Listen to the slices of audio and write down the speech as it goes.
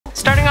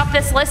Starting off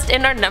this list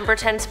in our number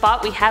 10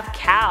 spot, we have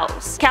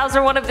cows. Cows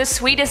are one of the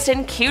sweetest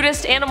and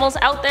cutest animals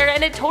out there,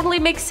 and it totally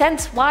makes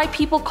sense why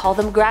people call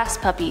them grass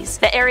puppies.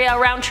 The area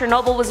around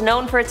Chernobyl was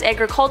known for its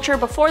agriculture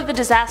before the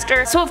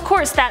disaster, so of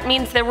course that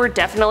means there were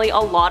definitely a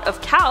lot of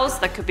cows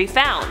that could be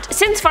found.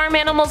 Since farm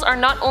animals are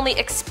not only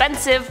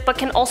expensive but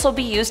can also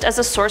be used as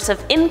a source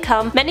of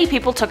income, many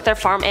people took their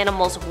farm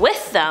animals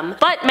with them,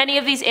 but many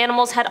of these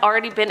animals had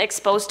already been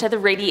exposed to the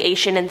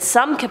radiation in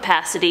some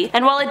capacity,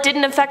 and while it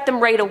didn't affect them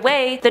right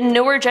away, the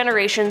newer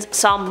generations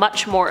saw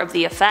much more of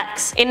the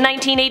effects. In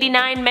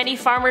 1989, many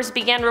farmers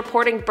began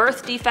reporting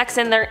birth defects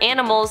in their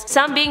animals,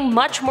 some being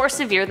much more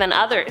severe than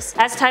others.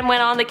 As time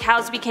went on, the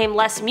cows became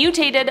less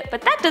mutated,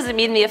 but that doesn't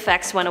mean the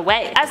effects went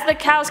away. As the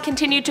cows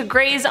continued to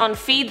graze on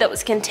feed that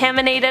was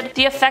contaminated,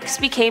 the effects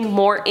became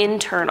more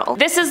internal.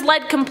 This has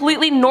led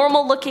completely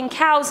normal looking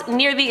cows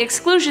near the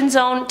exclusion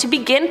zone to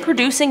begin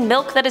producing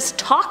milk that is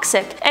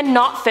toxic and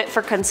not fit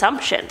for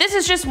consumption. This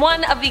is just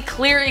one of the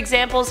clear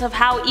examples of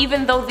how,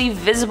 even though the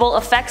visible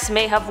effects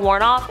may have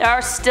worn off, there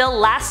are still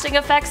lasting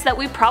effects that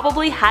we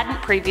probably hadn't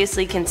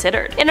previously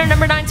considered. In our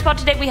number 9 spot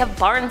today, we have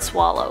barn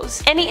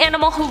swallows. Any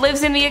animal who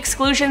lives in the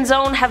exclusion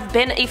zone have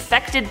been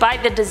affected by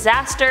the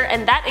disaster,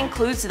 and that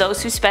includes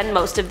those who spend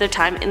most of their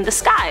time in the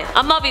sky.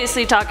 I'm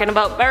obviously talking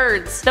about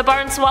birds. The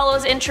barn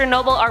swallows in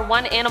Chernobyl are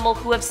one animal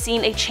who have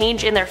seen a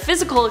change in their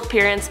physical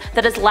appearance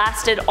that has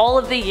lasted all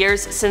of the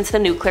years since the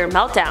nuclear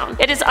meltdown.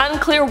 It is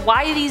unclear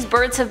why these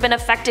birds have been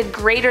affected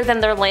greater than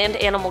their land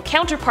animal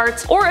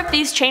counterparts, or if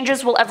these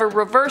changes will ever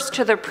reverse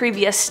to their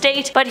previous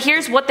state, but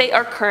here's what they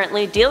are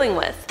currently dealing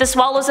with. The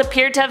swallows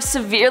appeared to have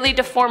severely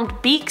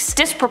deformed beaks,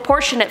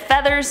 disproportionate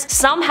feathers,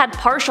 some had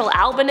partial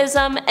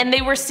albinism, and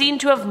they were seen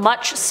to have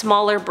much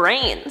smaller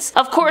brains.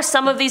 Of course,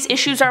 some of these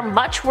issues are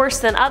much worse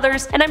than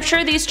others, and I'm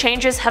sure these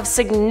changes have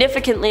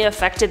significantly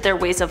affected their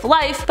ways of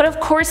life, but of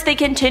course they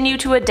continue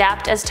to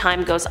adapt as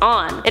time goes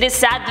on. It is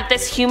sad that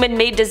this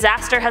human-made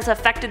disaster has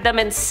affected them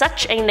in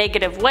such a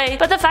negative way,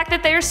 but the fact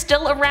that they are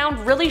still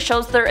around really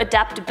shows their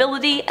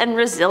adaptability and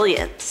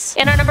resilience.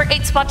 In our number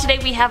 8 spot today,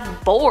 we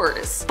have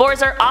boars.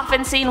 Boars are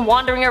often seen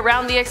wandering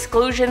around the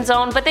exclusion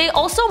zone, but they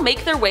also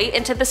make their way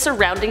into the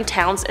surrounding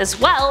towns as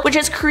well, which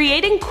is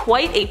creating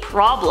quite a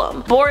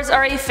problem. Boars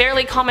are a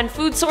fairly common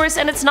food source,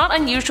 and it's not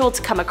unusual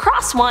to come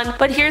across one,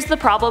 but here's the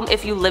problem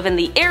if you live in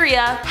the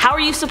area: how are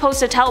you supposed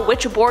to tell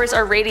which boars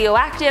are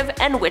radioactive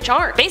and which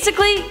aren't?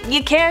 Basically,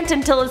 you can't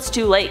until it's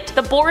too late.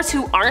 The boars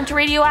who aren't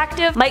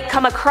radioactive might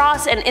come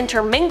across and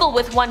intermingle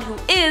with one who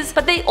is,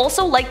 but they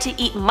also like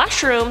to eat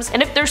mushrooms,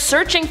 and if they're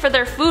searching for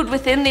their food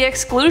within the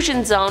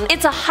exclusion zone,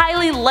 it's a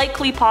highly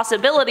likely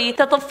possibility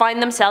that they'll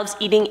find themselves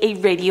eating a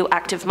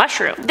radioactive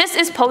mushroom. This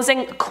is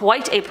posing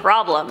quite a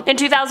problem. In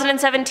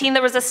 2017,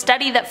 there was a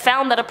study that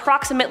found that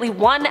approximately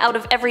 1 out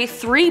of every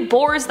 3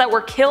 boars that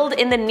were killed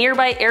in the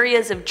nearby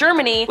areas of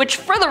Germany, which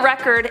for the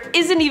record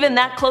isn't even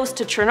that close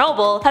to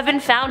Chernobyl, have been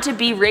found to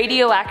be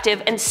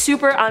radioactive and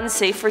super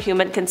unsafe for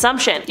human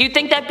consumption. You'd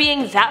think that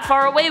being that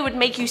far away would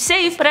make you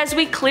safe, but as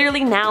we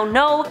clearly now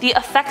know, the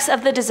effects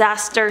of the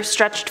disaster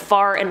stretched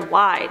far and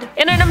wide.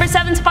 In our number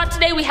 7 spot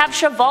today, we have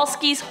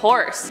Przewalski's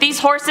horse. These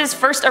horses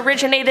first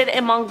originated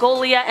in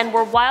Mongolia and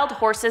were wild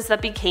horses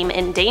that became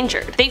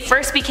endangered. They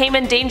first became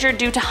endangered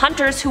due to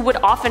hunters who would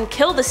often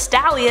kill the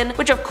stallion,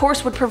 which of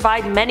course would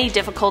provide many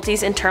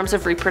difficulties in terms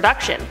of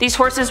reproduction. These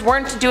horses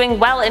weren't doing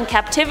well in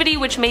captivity,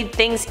 which made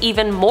things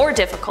even more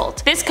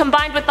difficult. This,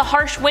 combined with the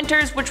harsh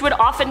winters which would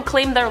often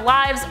claim their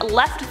lives,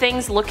 left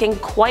things looking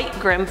quite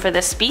grim for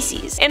this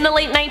species. In the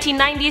late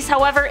 1990s,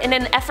 however, in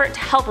an effort to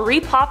help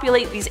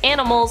repopulate these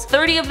animals,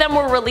 30 of them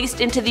were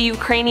released into the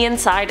Ukrainian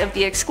side of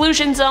the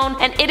exclusion zone,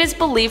 and it is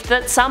believed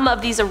that some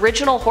of these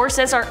original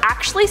horses are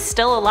actually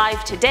still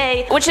alive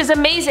today, which is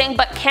amazing,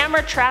 but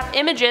camera trap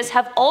images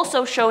have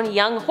also shown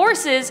young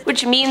horses,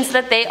 which means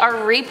that they are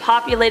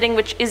repopulating,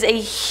 which is a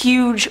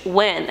huge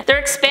win. Their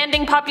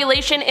expanding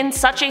population in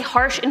such a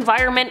harsh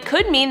environment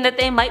could mean that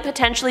they might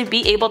potentially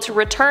be able to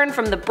return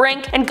from the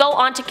brink and go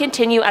on to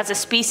continue as a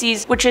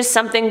species, which is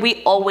something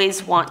we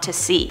always want to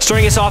see.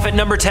 Starting us off at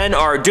number 10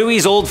 are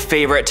Dewey's old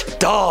favorite,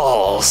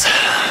 dolls.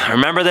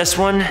 Remember this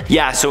one?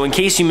 Yeah, so in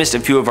case you missed a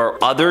few of our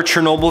other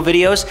Chernobyl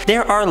videos,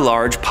 there are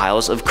large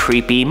piles of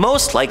creepy,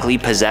 most likely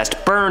possessed,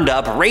 burned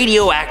up,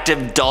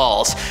 radioactive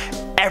dolls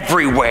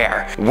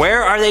everywhere.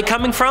 Where are they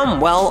coming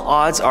from? Well,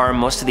 odds are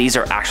most of these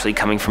are actually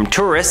coming from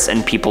tourists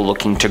and people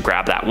looking to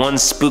grab that one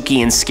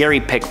spooky and scary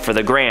pic for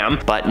the gram,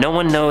 but no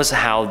one knows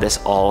how this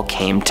all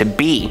came to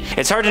be.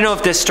 It's hard to know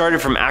if this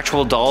started from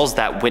actual dolls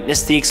that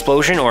witnessed the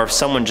explosion or if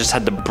someone just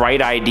had the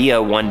bright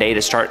idea one day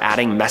to start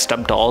adding messed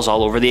up dolls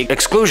all over the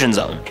exclusion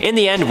zone. In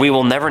the end, we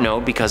will never know,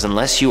 because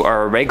unless you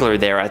are a regular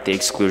there at the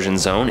exclusion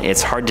zone,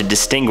 it's hard to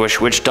distinguish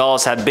which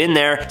dolls have been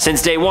there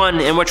since day one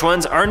and which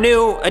ones are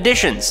new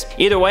additions.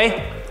 Either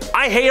way,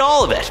 I hate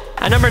all of it.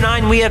 At number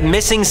 9, we have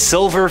missing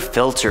silver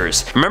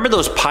filters. Remember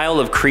those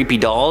pile of creepy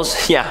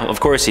dolls? Yeah, of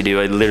course you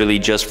do. It literally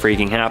just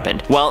freaking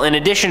happened. Well, in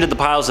addition to the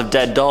piles of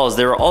dead dolls,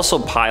 there are also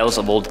piles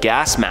of old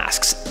gas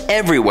masks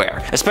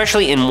everywhere,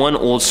 especially in one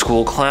old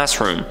school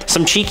classroom.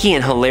 Some cheeky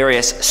and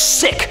hilarious,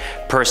 sick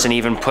person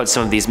even put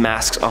some of these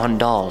masks on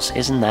dolls.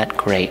 Isn't that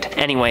great?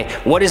 Anyway,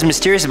 what is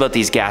mysterious about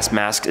these gas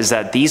masks is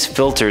that these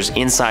filters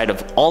inside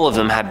of all of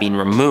them have been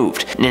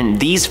removed. And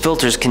these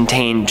filters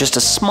contain just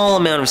a small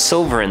amount of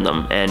silver in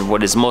them, and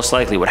what is most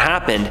likely what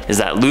happened is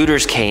that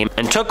looters came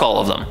and took all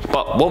of them.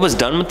 But what was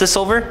done with the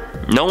silver?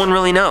 No one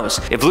really knows.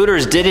 If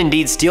looters did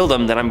indeed steal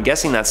them, then I'm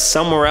guessing that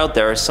somewhere out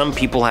there some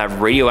people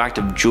have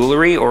radioactive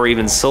jewelry or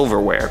even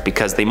silverware,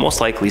 because they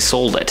most likely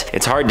sold it.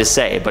 It's hard to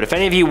say, but if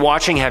any of you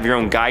watching have your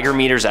own Geiger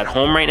meters at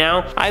home right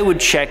now, I would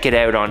check it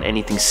out on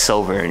anything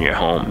silver in your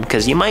home,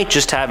 because you might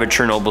just have a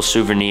Chernobyl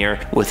souvenir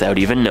without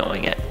even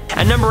knowing it.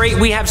 At number 8,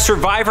 we have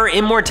survivor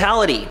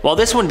immortality. While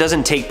this one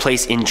doesn't take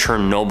place in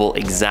Chernobyl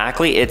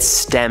exactly, it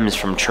stems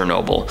from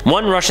Chernobyl.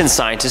 One Russian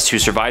scientist who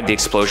survived the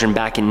explosion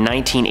back in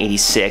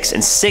 1986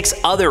 and 6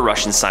 other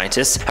Russian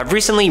scientists have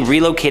recently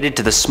relocated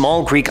to the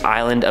small Greek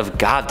island of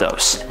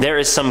Gavdos. There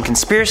is some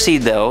conspiracy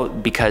though,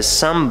 because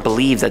some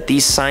believe that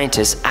these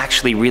scientists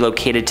actually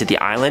relocated to the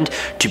island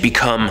to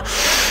become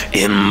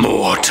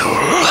immortal.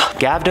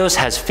 Gavdos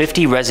has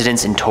 50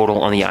 residents in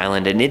total on the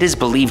island, and it is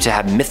believed to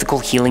have mythical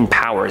healing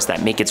powers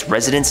that make its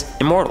residents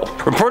immortal.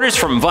 Reporters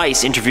from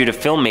Vice interviewed a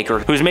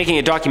filmmaker who was making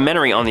a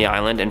documentary on the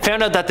island and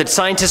found out that the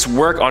scientists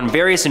work on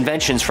various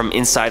inventions from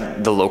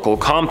inside the local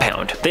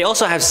compound. They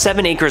also have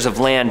 7 acres of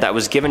land that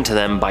was given to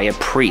them by a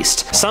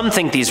priest. Some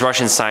think these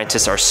Russian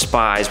scientists are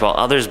spies, while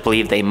others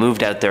believe they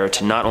moved out there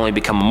to not only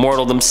become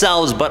immortal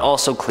themselves, but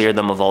also clear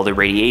them of all the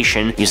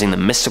radiation using the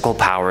mystical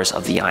powers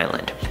of the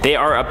island. They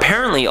are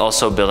apparently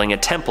also building a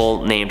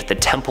temple named the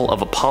Temple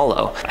of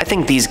Apollo. I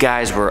think these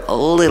guys were a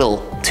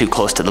little too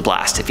close to the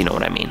blast, if you know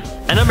what I mean.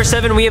 At number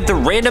 7, we have the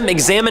random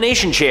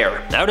examination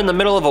chair. Out in the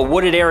middle of a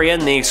wooded area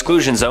in the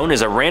exclusion zone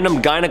is a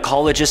random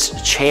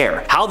gynecologist's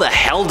chair. How the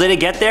hell did it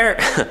get there?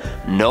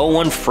 No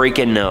one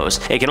freaking knows.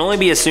 It can only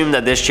be assumed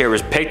that this chair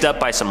was picked up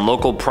by some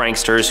local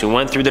pranksters who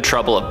went through the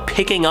trouble of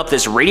picking up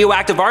this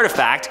radioactive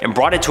artifact and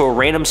brought it to a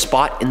random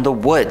spot in the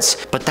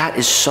woods. But that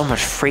is so much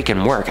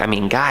freaking work. I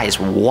mean, guys,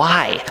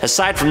 why?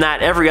 Aside from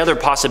that, every other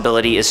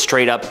possibility is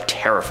straight up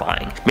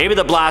terrifying. Maybe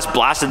the blast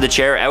blasted the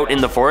chair out in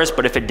the forest,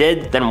 but if it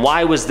did, then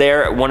why was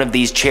there one of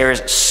these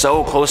chairs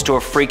so close to a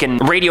freaking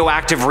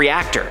radioactive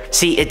reactor?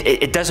 See,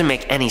 it doesn't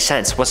make any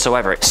sense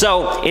whatsoever.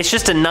 So it's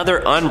just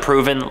another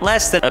unproven,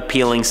 less than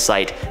appealing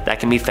sight that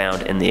can be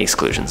found in the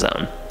exclusion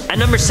zone. At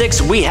number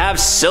 6, we have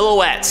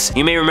silhouettes.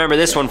 You may remember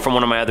this one from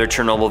one of my other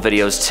Chernobyl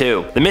videos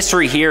too. The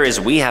mystery here is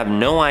we have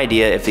no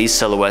idea if these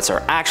silhouettes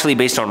are actually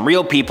based on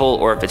real people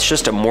or if it's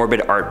just a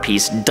morbid art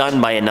piece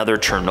done by another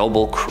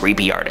Chernobyl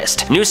creepy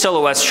artist. New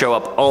silhouettes show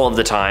up all of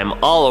the time,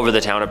 all over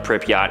the town of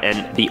Pripyat,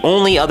 and the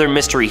only other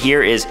mystery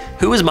here is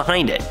who is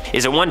behind it.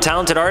 Is it one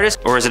talented artist,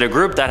 or is it a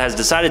group that has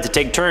decided to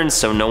take turns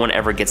so no one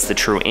ever gets the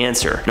true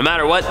answer? No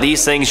matter what,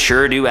 these things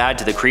sure do add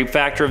to the creep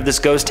factor of this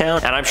ghost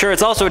town, and I'm sure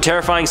it's also a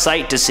terrifying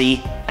sight to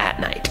see at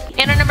night.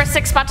 In our number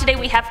 6 spot today,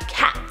 we have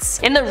cats.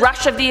 In the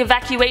rush of the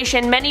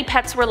evacuation, many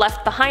pets were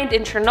left behind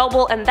in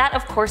Chernobyl, and that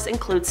of course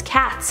includes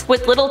cats.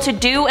 With little to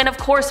do and of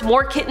course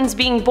more kittens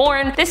being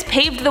born, this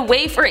paved the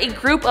way for a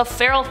group of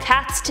feral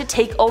cats to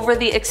take over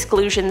the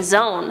exclusion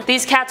zone.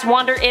 These cats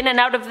wander in and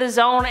out of the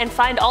zone and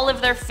find all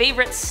of their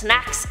favorite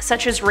snacks,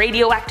 such as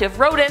radioactive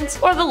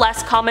rodents or the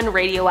less common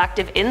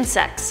radioactive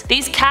insects.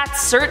 These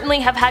cats certainly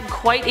have had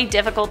quite a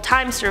difficult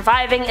time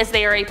surviving, as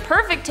they are a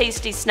perfect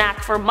tasty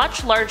snack for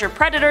much larger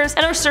predators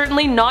and are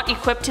certainly not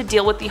equipped to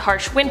deal with the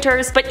harsh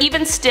winters, but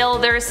even still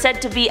there is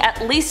said to be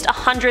at least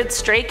 100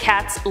 stray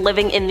cats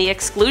living in the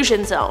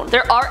exclusion zone.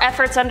 There are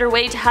efforts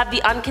underway to have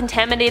the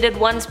uncontaminated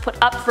ones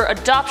put up for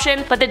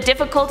adoption, but the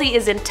difficulty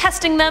is in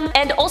testing them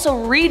and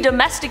also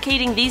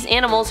re-domesticating these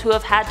animals who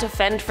have had to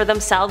fend for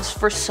themselves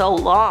for so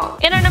long.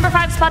 In our number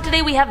 5 spot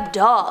today, we have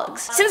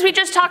dogs. Since we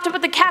just talked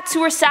about the cats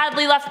who were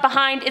sadly left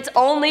behind, it's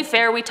only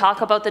fair we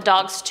talk about the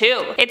dogs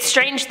too. It's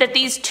strange that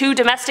these 2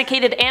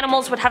 domesticated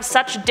animals would have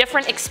such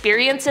different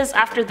experiences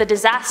after the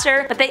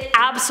disaster, but they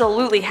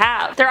absolutely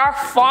have. There are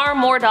far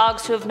more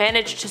dogs who have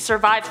managed to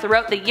survive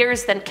throughout the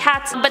years than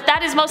cats, but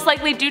that is most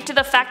likely due to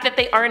the fact that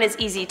they aren't as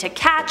easy to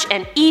catch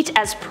and eat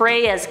as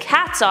prey as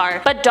cats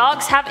are. But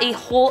dogs have a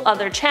whole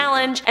other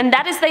challenge, and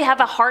that is they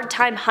have a hard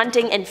time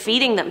hunting and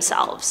feeding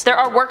themselves. There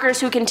are workers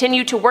who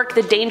continue to work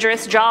the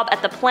dangerous job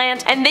at the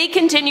plant, and they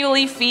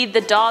continually feed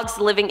the dogs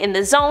living in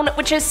the zone,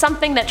 which is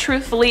something that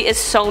truthfully is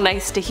so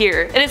nice to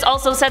hear. It is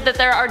also said that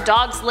there are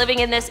dogs living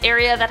in this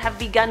area that have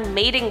begun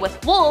mating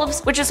with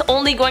wolves, which is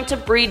only going to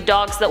breed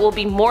dogs that will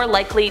be more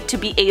likely to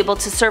be able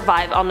to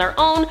survive on their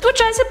own,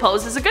 which I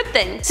suppose is a good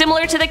thing.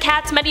 Similar to the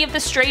cats, many of the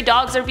stray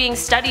dogs are being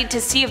studied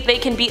to see if they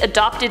can be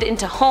adopted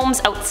into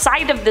homes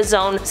outside of the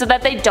zone so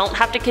that they don't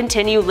have to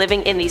continue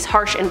living in these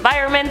harsh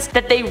environments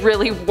that they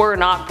really were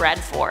not bred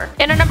for.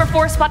 In our number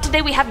 4 spot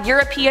today we have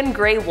European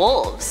grey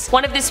wolves.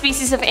 One of the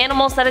species of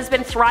animals that has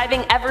been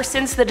thriving ever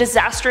since the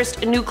disastrous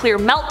nuclear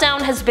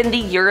meltdown has been the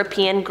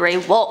European grey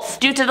wolf.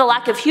 Due to the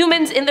lack of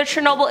humans in the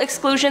Chernobyl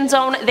exclusion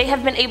zone, they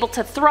have been able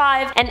to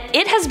thrive, and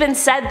it has been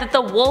said that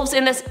the wolves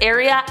in this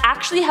area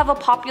actually have a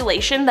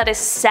population that is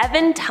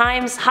 7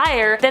 times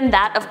higher than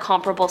that of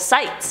comparable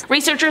sites.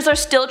 Researchers are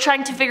still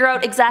trying to figure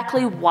out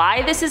exactly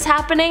why this is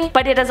happening,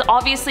 but it has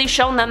obviously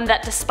shown them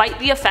that despite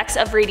the effects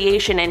of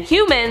radiation in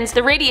humans,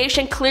 the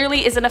radiation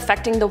clearly isn't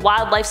affecting the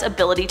wildlife's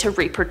ability to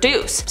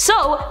reproduce.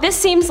 So this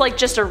seems like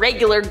just a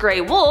regular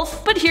grey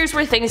wolf, but here's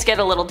where things get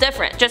a little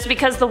different. Just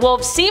because the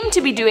wolves seem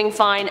to be doing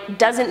fine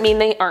doesn't mean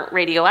they aren't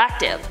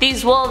radioactive.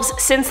 These wolves,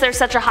 since they're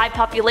such a high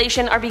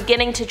population, are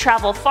beginning to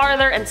travel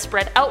farther and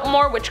spread out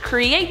more, which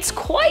creates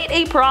quite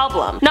a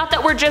problem. Not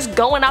that we're just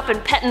going up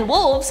and petting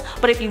wolves,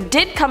 but if you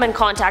did come in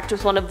contact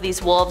with one of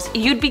these wolves,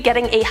 you'd be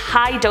getting a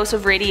high dose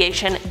of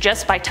radiation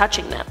just by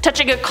touching them.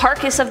 Touching a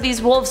carcass of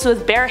these wolves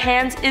with bare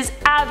hands is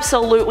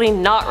absolutely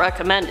not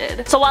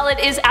recommended. So while it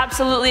is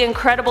absolutely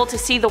incredible to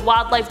see the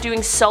wildlife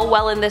doing so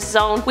well in this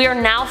zone, we are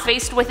now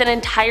faced with an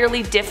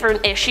entirely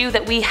different issue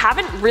that we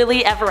haven't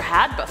really ever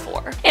had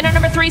before. In our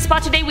number 3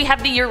 spot today we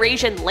have the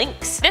Eurasian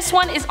lynx. This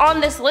one is on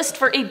this list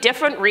for a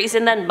different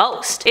reason than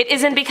most. It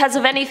isn't because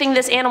of anything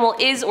this animal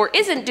is or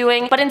isn't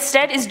doing, but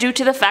instead is due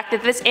to the fact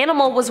that this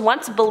animal was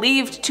once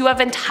believed to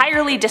have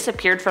entirely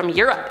disappeared from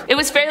Europe. It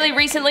was fairly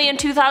recently in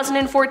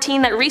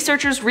 2014 that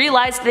researchers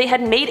realized they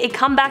had made a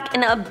comeback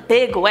in a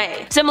big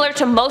way. Similar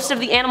to most of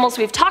the animals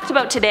we've talked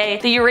about today,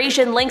 the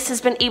Eurasian lynx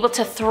has been able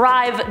to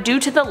thrive due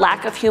to the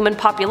lack of human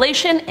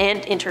population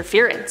and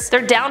interference.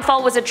 Their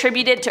downfall was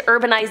attributed to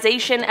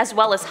urbanization as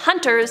well as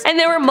hunters, and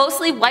they were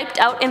mostly wiped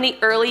out in the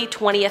early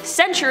 20th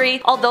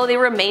century, although they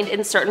remained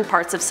in certain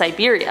parts of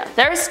Siberia.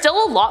 There is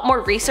still a lot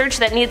more research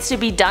that needs to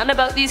be done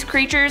about these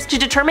creatures to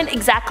determine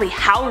exactly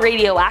how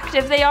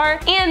radioactive they are,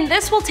 and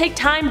this will take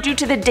time due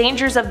to the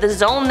dangers of the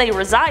zone they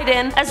reside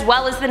in, as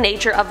well as the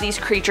nature of these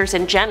creatures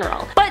in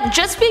general. But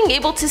just being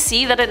able to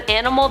see that an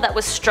animal that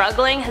was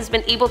struggling has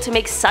been able to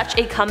make such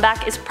a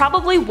comeback is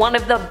probably one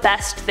of the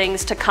best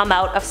things to come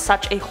out of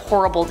such a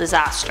horrible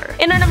disaster.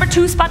 In our number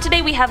 2 spot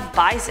today we have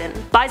bison.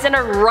 Bison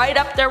are right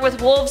up there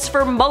with wolves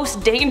for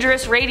most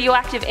dangerous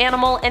radioactive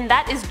animal, and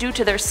that is due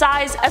to their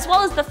size as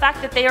well as the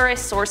fact that they are a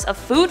source of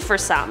food for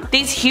some.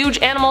 These huge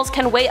animals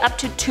can weigh up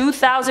to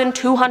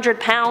 2,200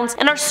 pounds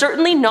and are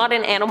certainly not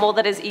an animal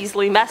that is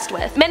easily messed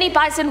with. Many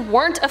bison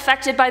weren't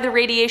affected by the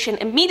radiation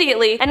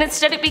immediately, and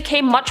instead it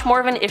became much more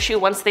of an issue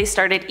once they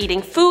started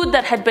eating food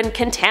that had been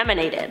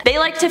contaminated. They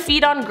like to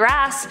feed on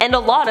grass, and a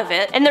lot of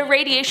it, and the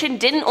radiation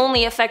didn't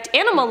only affect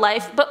animal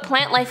life but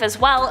plant life as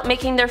well,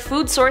 making their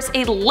food source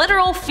a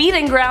literal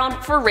feeding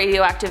ground for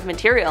radioactive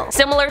material.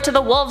 Similar to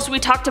the wolves we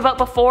talked about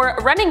before,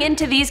 running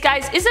into these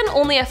guys isn't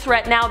only a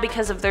threat now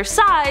because of their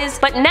size,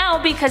 but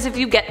now because if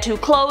you get too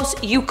close,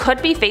 you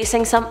could be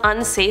facing some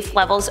unsafe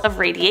levels of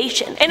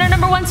radiation. In our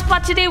number 1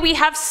 spot today we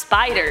have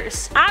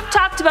spiders. I've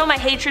talked about my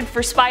hatred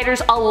for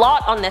spiders a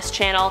lot on this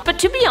channel, but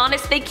to be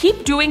honest, they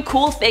keep doing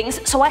cool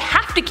things, so I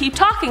have to keep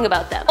talking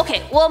about them.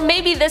 Okay, well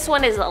maybe this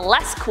one is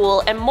less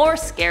cool and more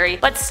scary,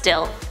 but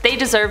still, they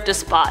deserved a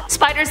spot.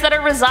 Spiders that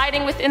are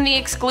residing within the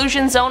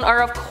exclusion zone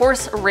are of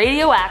course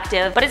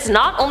radioactive, but it's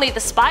not only the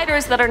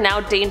spiders that are now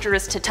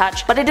dangerous to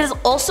touch, but it is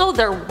also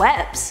their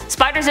webs.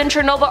 Spiders in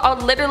Chernobyl are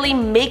literally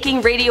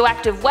making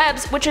radioactive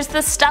webs, which is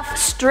the stuff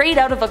straight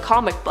out of a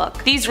comic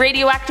book. These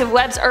radioactive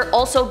webs are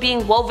also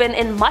being woven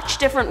in much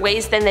different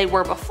ways than they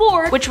were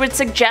before, which would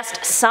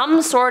suggest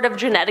some sort of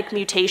genetic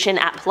mutation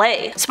at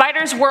play.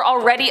 Spiders were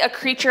already a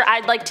creature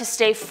I'd like to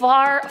stay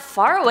far,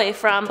 far away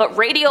from, but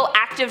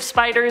radioactive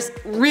spiders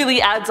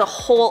really adds a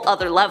whole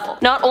other level.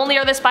 Not only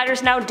are the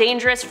spiders now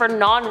dangerous for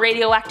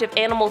non-radioactive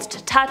animals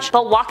to touch,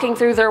 but walking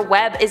through their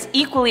web is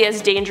equally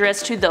as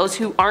dangerous to those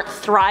who aren't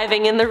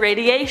thriving in the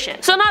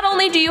radiation. So not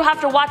only do you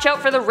have to watch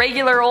out for the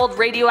regular old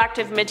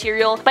radioactive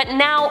material, but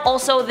now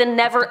also the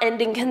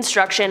never-ending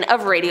construction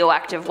of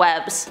radioactive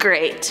webs.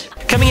 Great.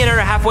 Coming in at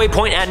our halfway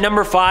point at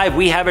number 5,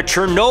 we have a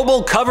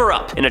Chernobyl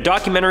cover-up. In a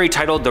documentary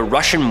titled The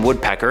Russian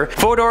Woodpecker,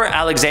 Fyodor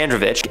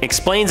Alexandrovich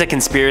explains a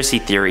conspiracy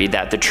theory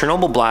that the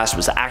Chernobyl blast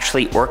was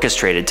actually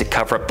orchestrated to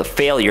cover up the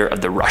failure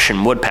of the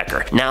Russian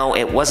woodpecker. Now,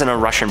 it wasn't a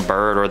Russian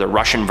bird or the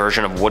Russian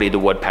version of Woody the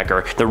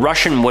Woodpecker. The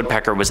Russian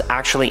woodpecker was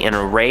actually an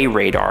array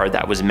radar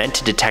that was meant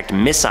to detect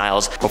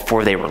missiles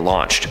before they were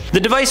launched. The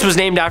device was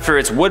named after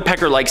its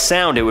woodpecker-like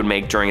sound it would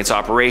make during its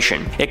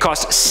operation. It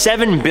cost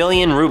 7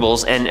 billion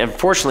rubles and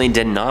unfortunately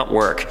did not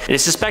work. It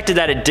is suspected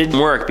that it didn't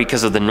work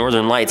because of the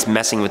northern lights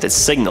messing with its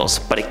signals,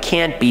 but it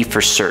can't be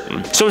for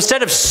certain. So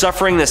instead of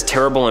suffering this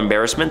terrible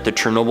embarrassment, the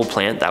Chernobyl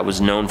plant that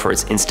was known for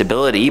its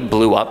instability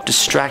blew up,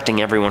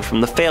 distracting everyone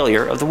from the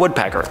failure of the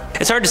woodpecker.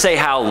 It's hard to say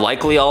how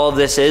likely all of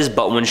this is,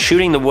 but when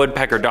shooting the woodpecker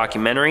Woodpecker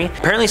documentary,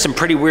 apparently some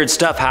pretty weird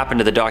stuff happened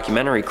to the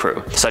documentary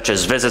crew, such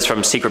as visits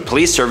from secret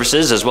police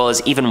services, as well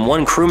as even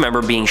one crew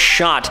member being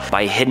shot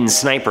by a hidden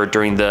sniper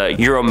during the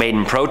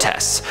Euromaidan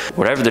protests.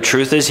 Whatever the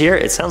truth is here,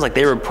 it sounds like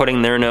they were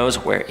putting their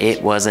nose where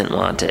it wasn't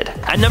wanted.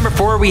 At number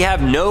 4, we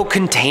have no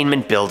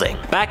containment building.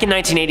 Back in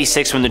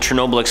 1986, when the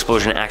Chernobyl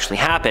explosion actually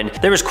happened,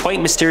 there was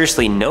quite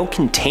mysteriously no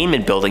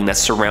containment building that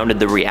surrounded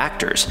the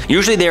reactors.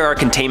 Usually there are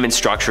containment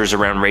structures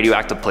around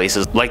radioactive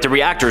places like the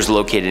reactors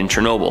located in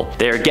Chernobyl.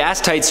 They are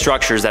gas-tight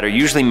structures that are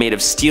usually made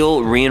of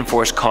steel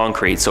reinforced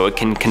concrete, so it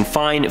can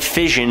confine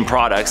fission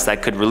products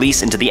that could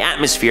release into the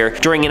atmosphere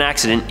during an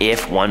accident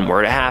if one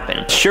were to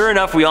happen. Sure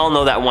enough, we all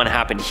know that one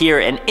happened here,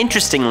 and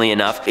interestingly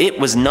enough, it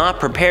was not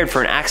prepared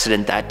for an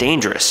accident that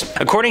dangerous.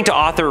 According to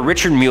author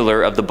Richard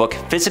Mueller of the book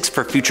Physics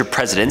for Future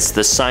Presidents,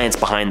 The Science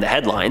Behind the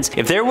Headlines,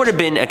 if there would have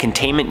been a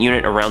containment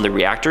unit around the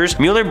reactors,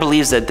 Mueller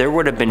believes that there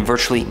would have been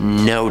virtually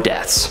no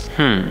deaths.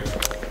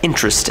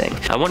 Interesting.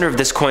 I wonder if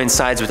this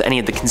coincides with any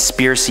of the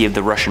conspiracy of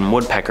the Russian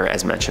woodpecker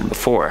as mentioned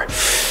before.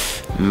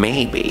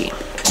 Maybe.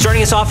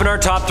 Starting us off in our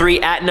top 3,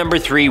 at number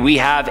 3 we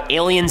have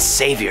alien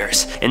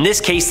saviors. In this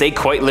case, they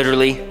quite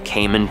literally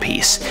came in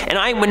peace. An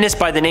eyewitness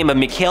by the name of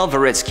Mikhail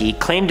Varitsky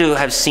claimed to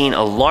have seen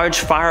a large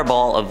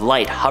fireball of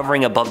light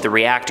hovering above the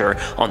reactor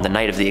on the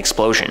night of the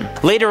explosion.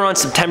 Later on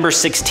September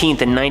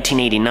 16th in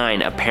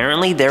 1989,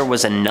 apparently there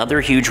was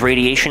another huge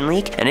radiation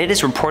leak, and it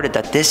is reported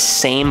that this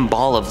same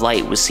ball of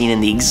light was seen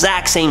in the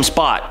exact same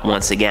spot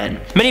once again.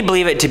 Many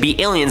believe it to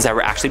be aliens that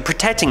were actually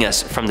protecting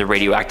us from the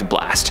radioactive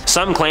blast.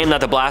 Some claim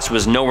that the blast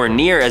was nowhere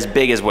near as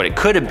big as what it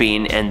could have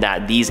been, and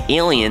that these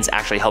aliens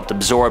actually helped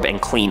absorb and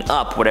clean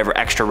up whatever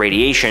extra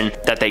radiation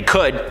that they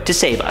could to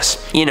save us.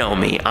 You know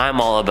me,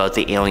 I'm all about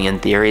the alien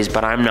theories,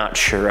 but I'm not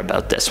sure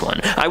about this one.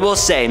 I will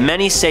say,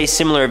 many say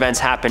similar events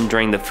happened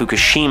during the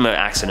Fukushima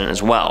accident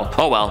as well.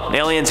 Oh well,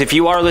 aliens, if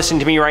you are listening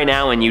to me right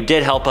now and you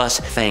did help us,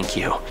 thank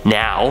you.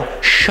 Now,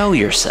 show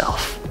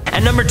yourself.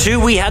 At number 2,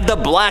 we had the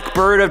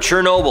Blackbird of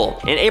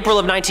Chernobyl. In April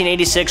of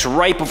 1986,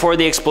 right before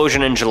the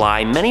explosion in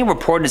July, many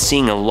reported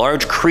seeing a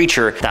large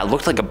creature that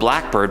looked like a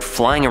blackbird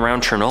flying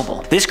around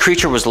Chernobyl. This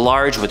creature was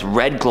large with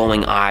red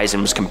glowing eyes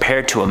and was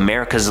compared to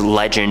America's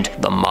legend,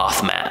 the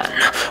Mothman.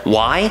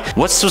 Why?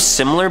 What's so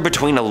similar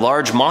between a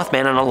large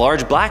Mothman and a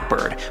large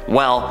blackbird?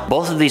 Well,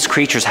 both of these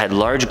creatures had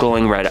large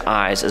glowing red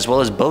eyes, as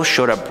well as both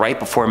showed up right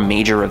before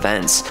major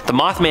events. The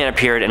Mothman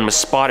appeared and was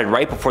spotted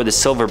right before the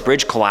Silver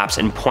Bridge collapse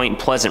in Point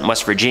Pleasant,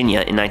 West Virginia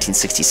in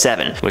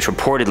 1967, which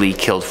reportedly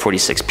killed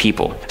 46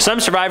 people. Some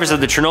survivors of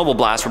the Chernobyl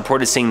blast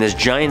reported seeing this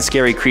giant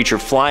scary creature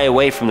fly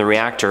away from the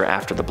reactor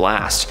after the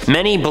blast.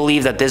 Many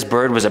believe that this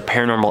bird was a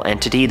paranormal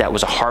entity that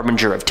was a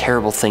harbinger of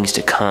terrible things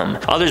to come.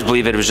 Others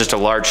believe it was just a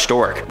large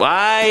stork.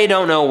 I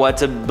don't know what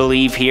to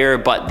believe here,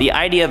 but the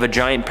idea of a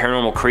giant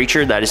paranormal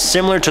creature that is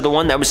similar to the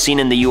one that was seen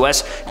in the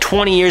US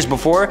 20 years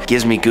before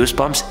gives me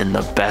goosebumps in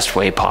the best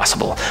way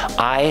possible.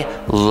 I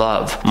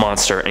love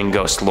monster and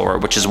ghost lore,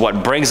 which is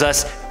what brings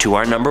us to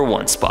our number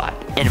 1 spot.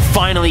 And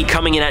finally,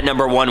 coming in at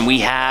number 1, we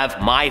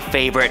have my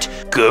favorite,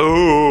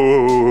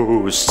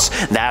 ghosts.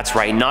 That's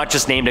right, not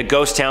just named a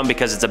ghost town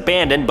because it's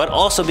abandoned, but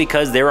also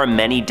because there are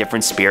many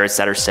different spirits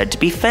that are said to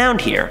be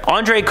found here.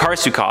 Andrei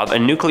Karsukov, a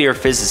nuclear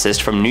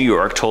physicist from New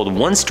York, told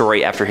one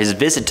story after his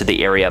visit to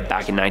the area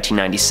back in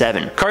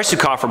 1997.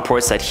 Karsukov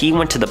reports that he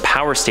went to the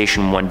power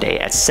station one day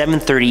at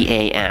 7:30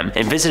 a.m.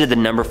 and visited the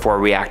number 4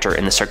 reactor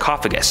in the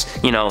sarcophagus.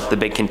 You know, the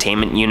big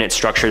containment unit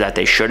structure that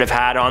they should have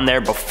had on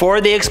there before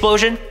the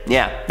explosion?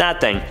 Yeah, that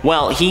thing.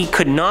 Well, he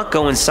could not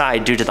go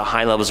inside due to the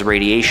high levels of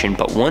radiation,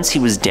 but once he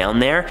was down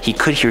there, he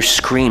could hear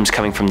screams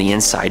coming from the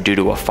inside due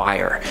to a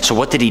fire. So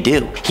what did he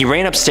do? He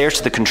ran upstairs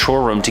to the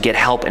control room to get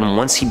help, and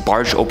once he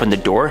barged open the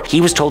door,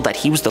 he was told that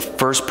he was the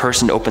first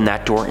person to open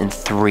that door in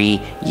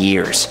 3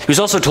 years. He was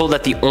also told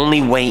that the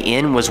only way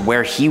in was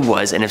where he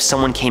was, and if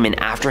someone came in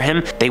after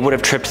him, they would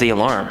have tripped the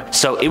alarm.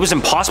 So it was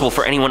impossible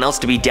for anyone else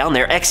to be down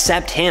there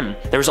except him.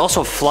 There was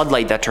also a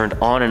floodlight that turned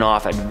on and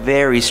off at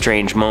very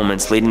strange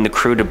moments, leading the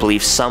crew to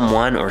believe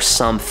someone or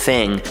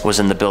something was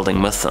in the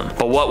building with them.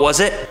 But what was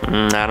it?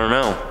 I don't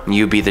know.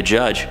 You be the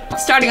judge.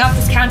 Starting off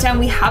this countdown,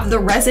 we have the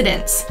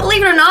residents.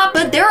 Believe it or not,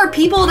 but there are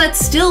people that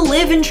still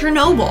live in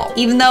Chernobyl,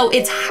 even though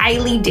it's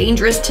highly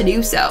dangerous to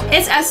do so.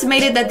 It's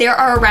estimated that there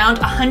are around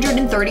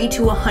 130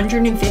 to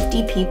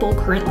 150 people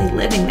currently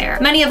living there.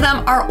 Many of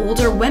them are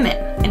older women.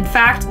 In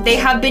fact, they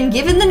have been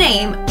given the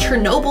name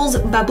Chernobyl's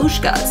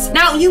babushkas.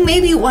 Now, you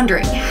may be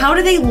wondering, how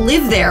do they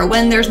live there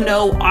when there's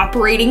no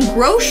operating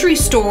grocery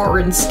store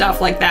and stuff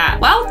like that?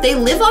 Well, they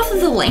live off of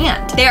the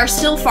land. They are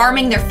still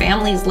farming their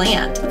family's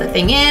land. But the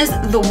thing is,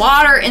 the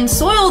water and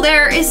soil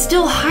there is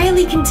still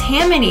highly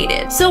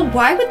contaminated. So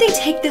why would they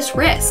take this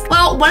risk?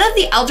 Well, one of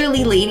the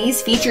elderly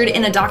ladies featured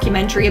in a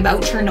documentary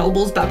about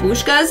Chernobyl's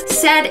babushkas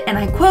said, and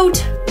I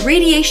quote,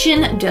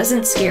 "Radiation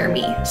doesn't scare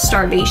me,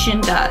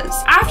 starvation does."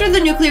 After the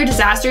nuclear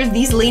disasters,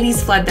 these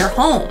ladies fled their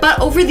home, but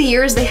over the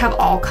years they have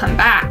all come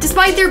back.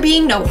 Despite there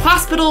being no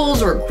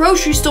hospitals or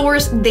grocery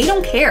stores, they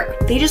don't care.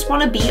 They just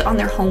want to be on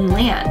their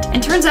homeland.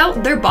 And turns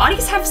out their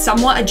bodies have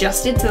somewhat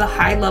adjusted to the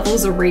high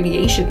levels of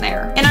radiation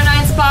there. In our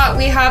 9th spot,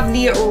 we have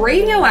the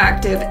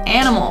radioactive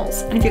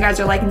animals. And if you guys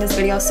are liking this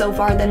video so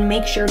far, then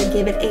make sure to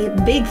give it a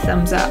big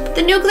thumbs up.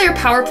 The nuclear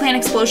power plant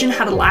explosion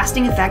had a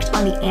lasting effect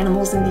on the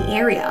animals in the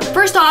area.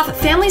 First off,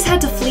 families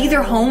had to flee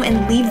their home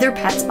and leave their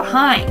pets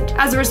behind.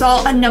 As a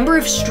result, a number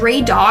of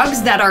stray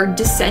dogs that are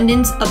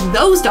descendants of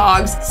those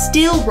dogs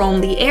still roam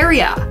the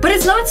area. But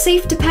it's not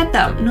safe to pet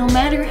them, no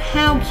matter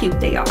how cute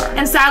they are.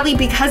 And sadly,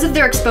 because of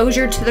their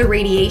exposure to the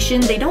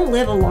radiation, they don't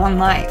live a long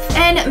life.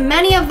 And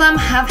many of them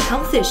have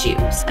health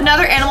issues.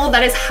 Another animal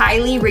that is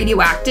highly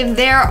radioactive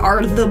there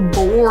are the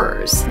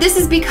boars. This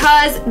is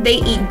because they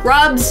eat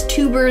grubs,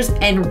 tubers,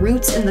 and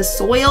roots in the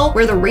soil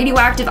where the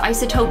radioactive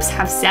isotopes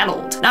have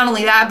settled. Not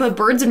only that, but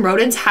birds and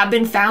rodents have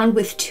been found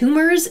with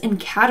tumors and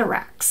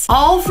cataracts,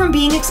 all from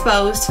being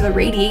exposed to the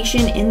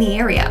radiation in the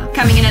area.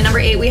 Coming in at number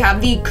 8, we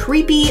have the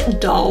creepy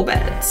doll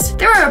beds.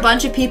 There are a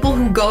bunch of people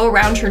who go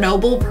around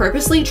Chernobyl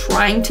purposely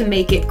trying to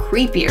make it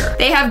creepier.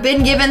 They have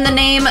been given the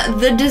name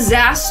the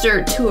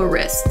disaster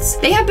tourists.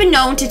 They have been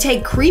known to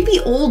take creepy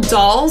old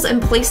dolls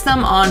and place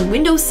them on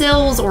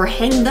windowsills or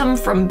hang them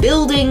from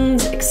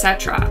buildings,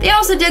 etc. They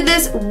also did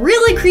this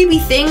really creepy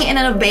thing in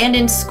an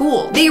abandoned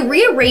school. They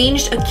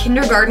rearranged a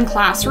kindergarten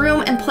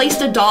classroom and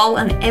placed a doll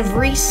on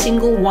every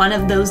single one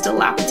of those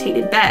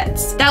dilapidated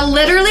beds. That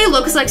literally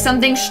looks like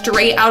something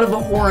straight out of a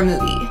horror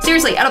movie.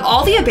 Seriously, out of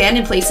all the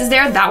abandoned places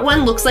there, that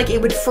one looks like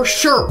it would for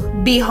sure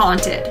be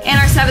haunted. In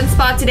our 7th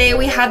spot today,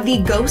 we have the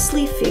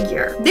ghostly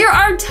figure. There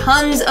are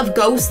tons of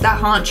ghosts that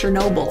haunt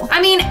Chernobyl.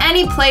 I mean,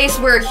 any place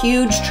where a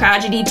huge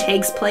tragedy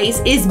takes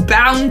place is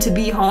bound to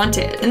be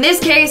haunted. In this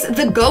case,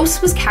 the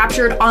ghost was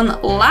captured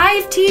on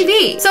live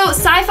TV. So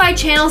Sci-Fi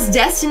Channel's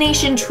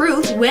Destination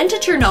Truth went to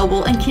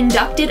Chernobyl and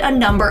conducted a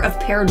number of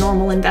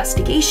paranormal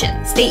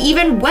investigations. They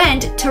even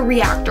went to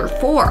Reactor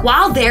 4.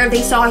 While there,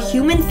 they saw a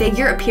human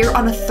figure appear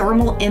on a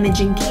thermal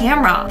imaging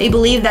camera. They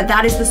believe that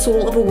that is the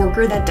soul of a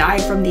worker that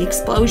died from the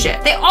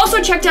explosion. They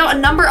also checked out a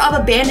number of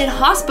abandoned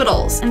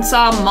hospitals and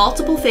saw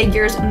multiple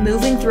figures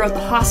moving throughout the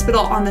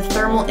hospital on the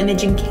thermal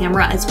imaging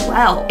camera as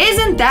well.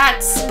 Isn't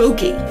that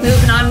spooky?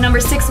 Moving on to number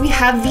 6, we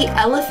have the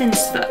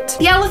elephant's foot.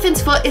 The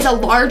elephant's foot is a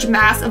large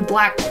mass of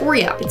black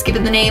coria. It's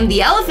given the name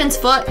the elephant's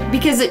foot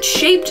because it's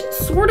shaped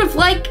sort of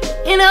like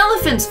an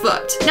elephant's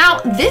foot. Now,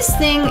 this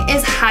thing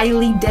is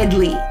highly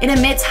deadly. It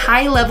emits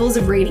high levels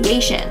of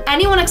radiation.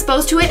 Anyone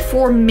exposed to it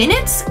for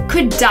minutes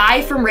could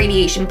die from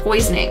radiation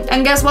poisoning.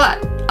 And guess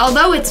what?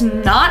 Although it's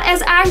not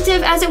as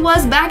active as it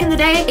was back in the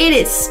day, it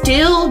is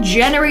still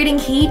generating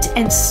heat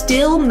and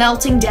still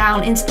melting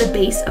down into the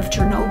base of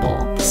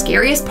Chernobyl. The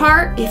scariest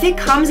part, if it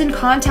comes in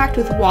contact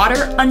with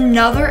water,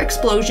 another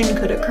explosion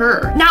could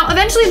occur. Now,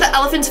 eventually the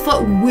elephant's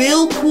foot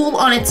will cool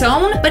on its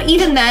own, but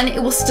even then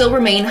it will still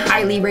remain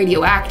highly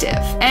radioactive.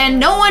 And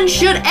no one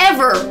should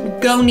ever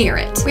go near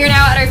it. We are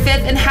now at our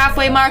 5th and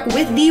halfway mark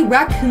with the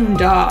raccoon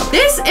dog.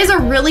 This is a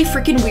really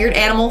freaking weird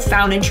animal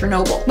found in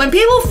Chernobyl. When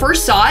people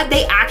first saw it,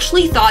 they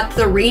actually thought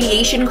the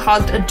radiation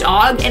caused a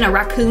dog and a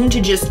raccoon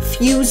to just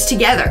fuse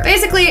together.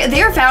 Basically,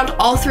 they are found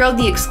all throughout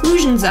the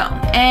exclusion zone,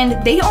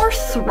 and they are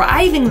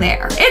thriving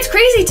there. It's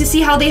crazy to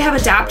see how they have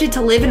adapted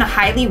to live in a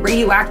highly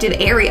radioactive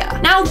area.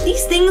 Now,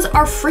 these things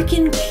are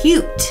freaking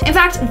cute. In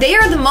fact, they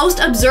are the most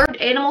observed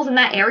animals in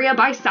that area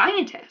by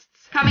scientists.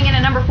 Coming in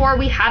at number 4,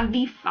 we have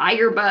the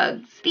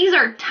firebugs. These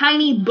are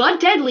tiny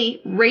but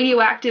deadly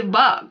radioactive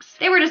bugs.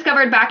 They were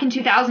discovered back in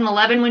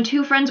 2011 when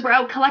 2 friends were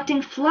out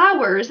collecting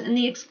flowers in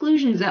the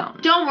exclusion zone.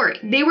 Don't worry,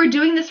 they were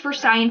doing this for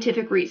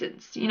scientific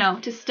reasons, you know,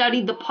 to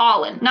study the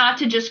pollen, not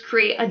to just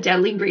create a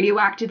deadly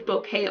radioactive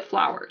bouquet of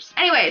flowers.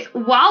 Anyways,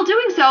 while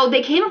doing so,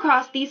 they came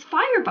across these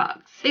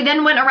firebugs. They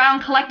then went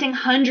around collecting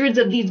hundreds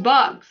of these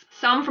bugs.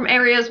 Some from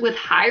areas with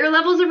higher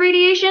levels of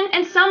radiation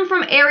and some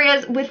from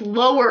areas with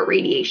lower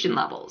radiation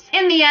levels.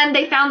 In the end,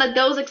 they found that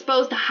those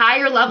exposed to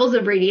higher levels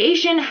of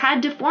radiation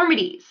had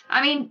deformities.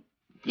 I mean,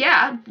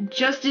 yeah,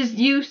 just as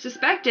you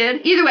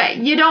suspected. Either way,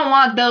 you don't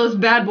want those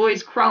bad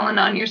boys crawling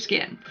on your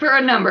skin for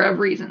a number of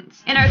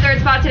reasons. In our 3rd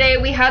spot today,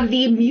 we have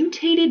the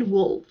mutated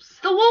wolves.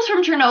 The wolves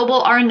from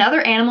Chernobyl are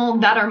another animal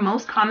that are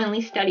most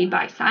commonly studied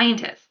by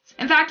scientists.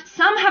 In fact,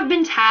 some have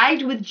been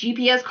tagged with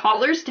GPS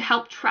collars to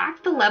help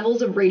track the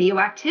levels of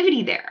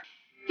radioactivity there.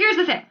 Here's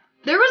the thing.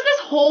 There was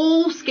this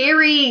whole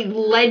scary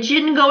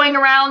legend going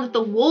around that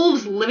the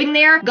wolves living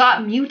there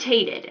got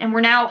mutated and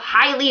were now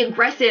highly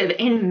aggressive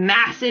and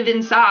massive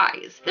in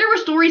size. There were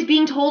stories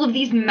being told of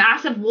these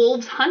massive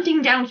wolves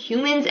hunting down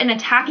humans and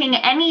attacking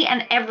any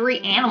and every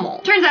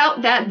animal. Turns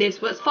out that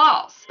this was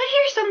false. But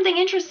here's something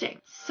interesting.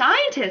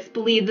 Scientists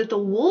believe that the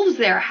wolves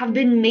there have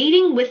been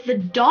mating with the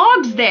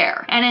dogs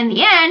there, and in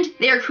the end,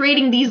 they are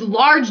creating these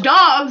large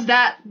dogs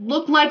that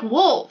look like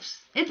wolves.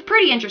 It's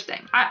pretty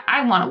interesting.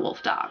 I want a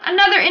wolf dog.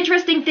 Another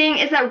interesting thing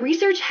is that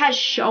research has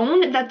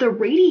shown that the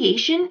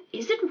radiation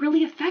isn't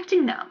really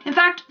affecting them. In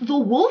fact, the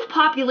wolf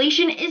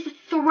population is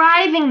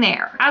thriving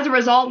there. As a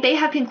result, they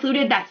have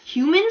concluded that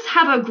humans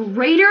have a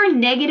greater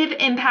negative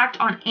impact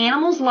on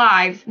animals'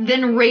 lives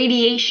than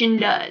radiation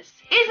does.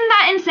 Isn't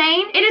that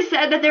insane? It is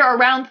said that there are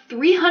around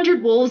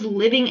 300 wolves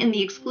living in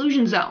the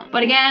exclusion zone.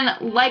 But again,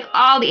 like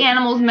all the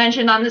animals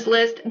mentioned on this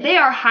list, they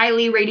are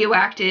highly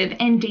radioactive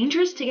and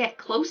dangerous to get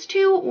close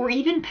to or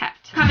even pet.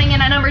 Coming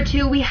in at number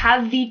 2, we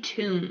have the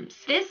tombs.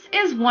 This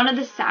is one of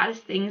the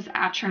saddest things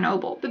at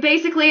Chernobyl. But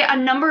basically, a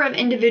number of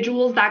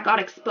individuals that got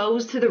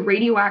exposed to the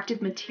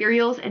radioactive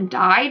materials and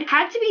died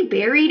had to be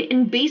buried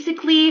in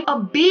basically a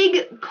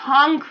big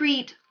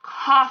concrete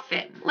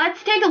coffin.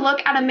 Let's take a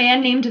look at a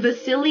man named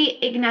Vasily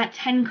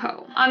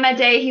Ignatenko. On that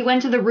day, he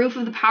went to the roof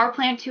of the power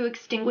plant to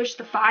extinguish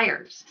the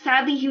fires.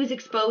 Sadly, he was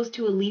exposed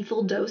to a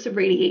lethal dose of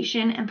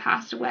radiation and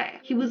passed away.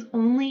 He was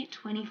only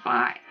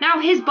 25. Now,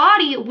 his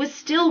body was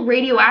still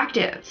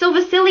radioactive. So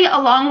Vasily,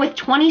 along with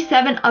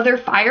 27 other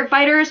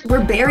firefighters,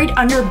 were buried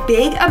under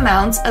big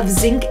amounts of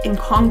zinc and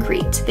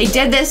concrete. They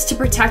did this to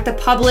protect the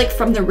public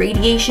from the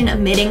radiation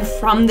emitting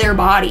from their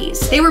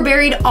bodies. They were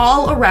buried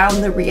all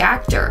around the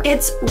reactor.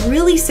 It's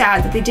really sad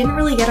that they didn't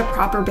really get a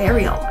proper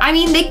burial. I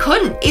mean, they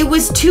couldn't. It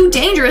was too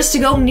dangerous to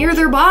go near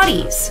their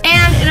bodies.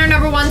 And in our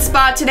number 1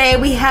 spot today,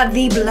 we have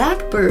the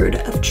Blackbird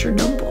of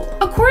Chernobyl.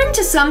 According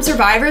to some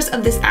survivors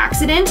of this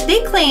accident,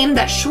 they claim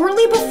that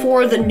shortly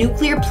before the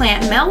nuclear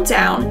plant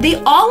meltdown, they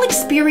all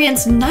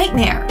experienced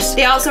nightmares.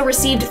 They also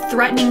received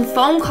threatening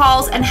phone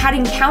calls and had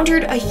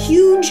encountered a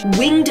huge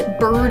winged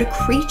bird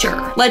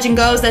creature. Legend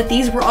goes that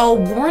these were all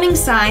warning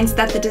signs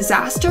that the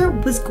disaster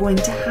was going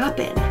to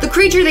happen. The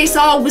creature they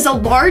saw was a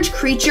large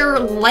creature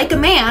like a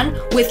man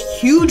with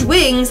huge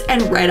wings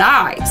and red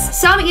eyes.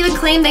 Some even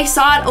claim they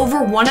saw it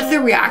over one of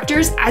the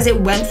reactors as it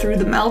went through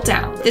the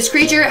meltdown. This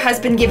creature has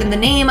been given the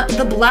name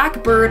the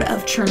Blackbird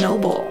of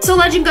Chernobyl. So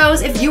legend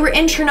goes, if you were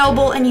in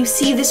Chernobyl and you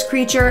see this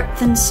creature,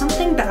 then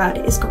something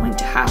bad is going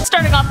to happen.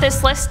 Starting off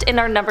this list, in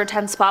our number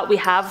 10 spot, we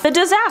have the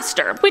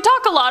disaster. We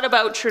talk a lot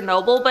about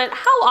Chernobyl, but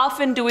how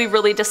often do we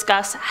really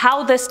discuss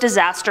how this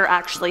disaster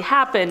actually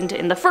happened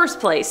in the first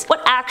place?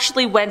 What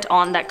actually went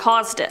on that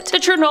caused it? The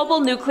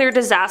Chernobyl nuclear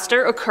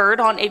disaster occurred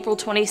on April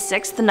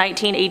 26,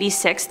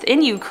 1986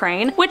 in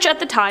Ukraine, which at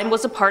the time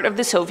was a part of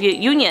the Soviet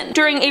Union.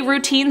 During a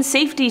routine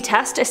safety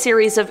test, a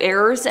series of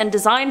errors and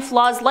design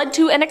flaws led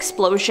to an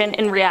explosion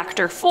in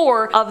reactor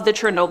 4 of the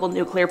Chernobyl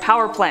nuclear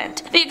power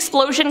plant. The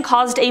explosion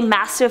caused a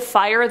massive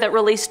fire that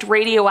released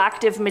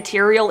radioactive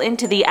material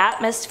into the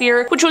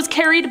atmosphere, which was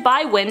carried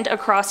by wind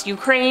across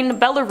Ukraine,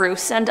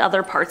 Belarus, and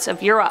other parts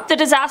of Europe. The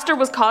disaster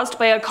was caused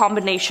by a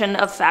combination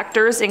of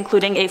factors,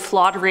 including a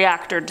flawed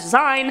reactor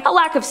design, a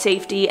lack of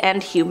safety,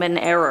 and human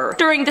error.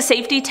 During the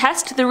safety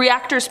test, the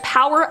reactor's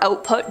power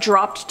output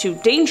dropped to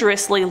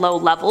dangerously low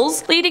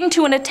levels, leading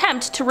to an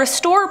attempt to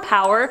restore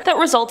power that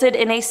resulted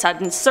in a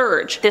sudden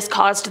surge. This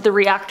caused the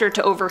reactor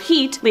to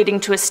overheat, leading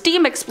to a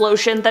steam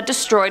explosion that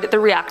destroyed the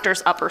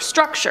reactor's upper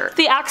structure.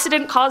 The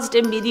accident caused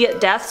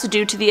immediate deaths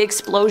due to the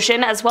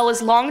explosion, as well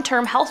as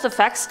long-term health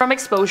effects from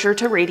exposure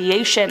to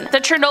radiation. The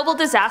Chernobyl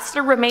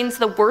disaster remains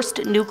the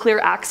worst nuclear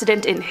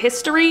accident in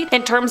history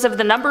in terms of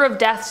the number of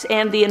deaths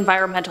and the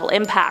environmental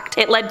impact.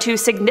 It led to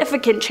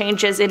significant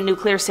changes in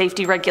nuclear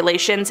safety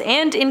regulations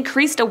and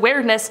increased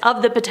awareness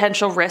of the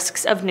potential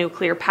risks of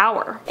nuclear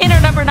power. In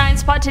our number 9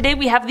 spot today,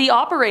 we have the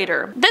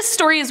operator. This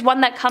story is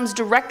one that comes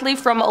directly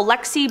from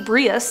Alexei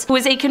Brius, who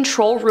is a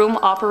control room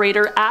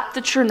operator at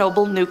the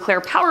Chernobyl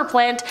nuclear power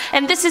plant,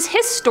 and this is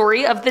his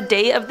story of the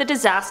day of the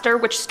disaster,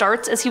 which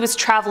starts as he was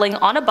traveling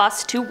on a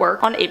bus to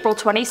work on April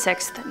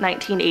 26,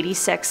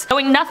 1986,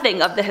 knowing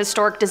nothing of the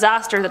historic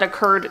disaster that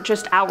occurred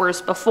just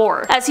hours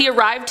before. As he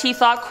arrived, he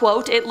thought,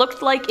 quote, "It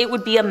looked like it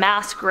would be a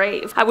mass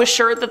grave. I was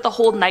sure that the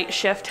whole night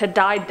shift had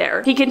died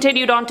there." He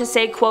continued on to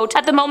say, quote,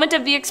 "At the moment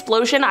of the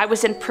explosion, I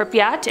was in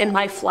Pripyat in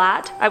my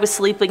flat. I was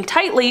sleeping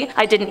tightly.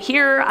 I didn't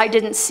hear, I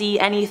didn't see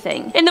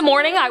anything. In the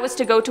morning, I was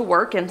to go to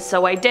work, and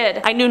so I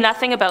did. I knew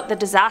nothing about the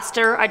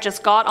disaster. I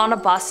just got on a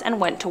bus and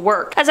went to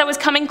work. As I was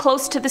coming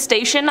close to the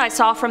station, I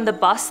saw from the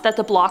bus that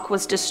the block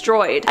was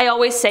destroyed. I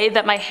always say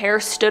that my hair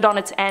stood on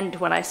its end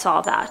when I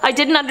saw that. I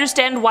didn't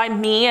understand why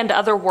me and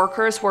other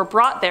workers were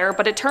brought there,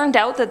 but it turned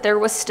out that there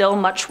was still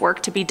much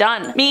work to be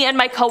done. Me and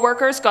my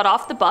coworkers got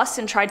off the bus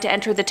and tried to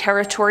enter the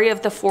territory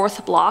of the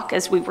 4th block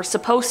as we were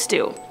supposed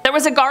to. There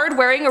was a guard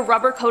wearing a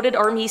rubber-coated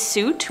army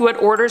suit who had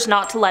orders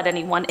not to let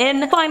anyone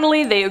in.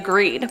 Finally, they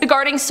agreed. The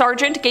guarding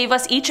sergeant gave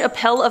us each a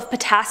pill of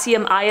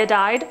potassium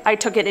iodide. I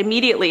took it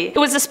immediately. It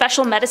was a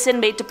special medicine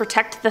made to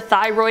protect the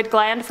thyroid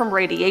gland from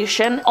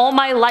radiation. All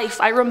my life,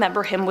 I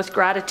remember him with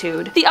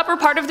gratitude. The upper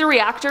part of the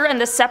reactor and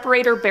the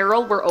separator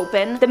barrel were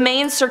open. The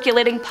main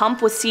circulating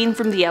pump was seen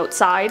from the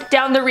outside.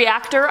 Down the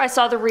reactor, I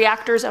saw the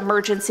reactor's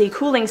emergency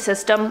cooling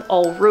system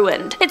all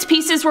ruined. Its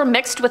pieces were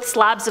mixed with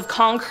slabs of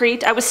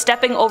concrete. I was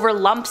stepping over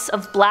lumps lumps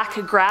of black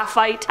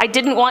graphite. I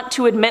didn't want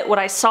to admit what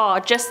I saw,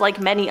 just like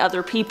many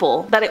other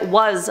people, that it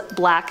was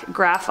black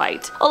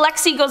graphite.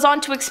 Alexei goes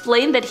on to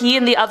explain that he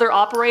and the other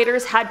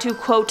operators had to,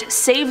 quote,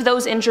 save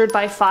those injured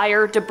by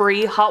fire,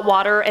 debris, hot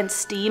water, and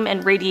steam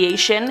and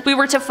radiation. We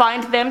were to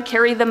find them,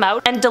 carry them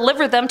out, and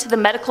deliver them to the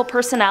medical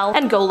personnel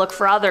and go look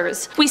for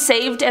others. We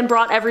saved and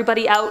brought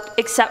everybody out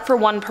except for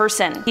one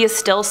person. He is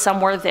still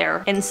somewhere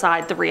there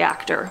inside the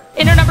reactor.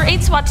 In our number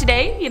 8 spot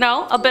today, you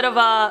know, a bit of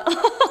a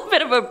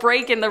bit of a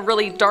break in the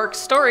really dark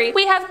story,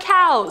 we have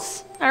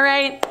cows.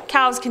 Alright,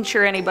 cows can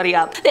cheer anybody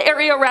up. The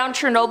area around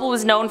Chernobyl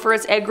was known for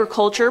its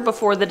agriculture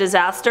before the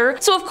disaster,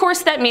 so of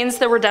course that means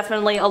there were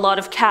definitely a lot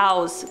of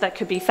cows that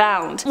could be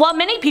found. While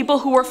many people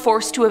who were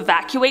forced to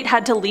evacuate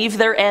had to leave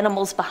their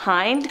animals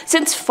behind,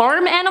 since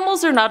farm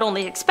animals are not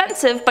only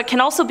expensive but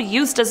can also be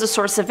used as a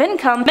source of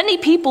income, many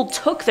people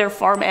took their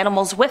farm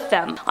animals with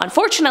them.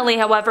 Unfortunately,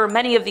 however,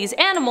 many of these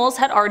animals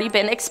had already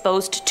been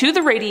exposed to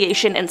the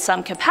radiation in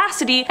some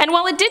capacity, and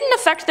while it didn't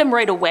affect them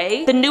right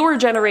away, the newer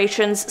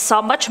generations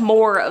saw much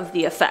more of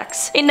the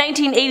effects. In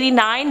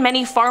 1989,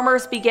 many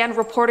farmers began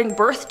reporting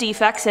birth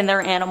defects in their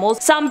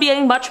animals, some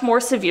being much more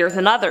severe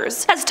than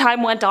others. As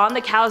time went on,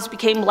 the cows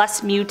became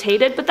less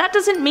mutated, but that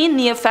doesn't mean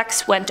the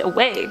effects went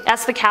away.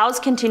 As the cows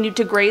continued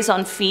to graze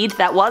on feed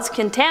that was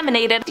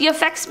contaminated, the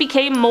effects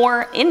became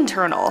more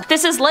internal.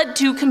 This has led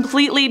to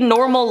completely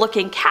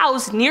normal-looking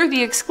cows near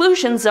the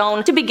exclusion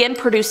zone to begin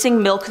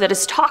producing milk that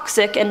is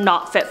toxic and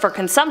not fit for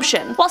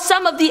consumption. While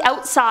some of the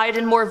outside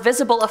and more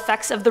visible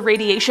effects of the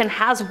radiation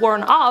has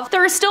worn off,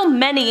 there are still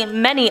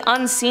many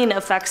unseen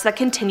effects that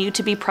continue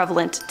to be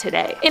prevalent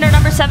today. In our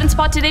number 7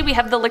 spot today, we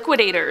have the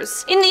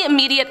liquidators. In the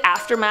immediate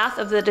aftermath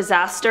of the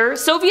disaster,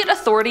 Soviet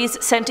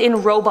authorities sent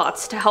in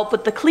robots to help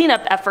with the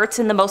cleanup efforts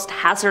in the most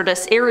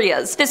hazardous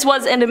areas. This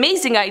was an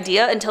amazing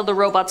idea until the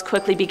robots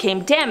quickly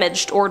became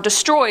damaged or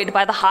destroyed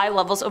by the high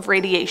levels of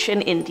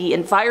radiation in the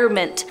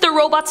environment. The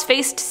robots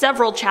faced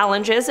several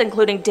challenges,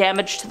 including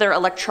damage to their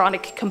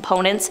electronic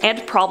components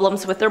and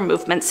problems with their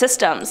movement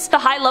systems. The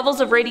high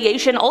levels of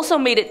radiation also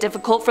made it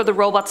difficult for the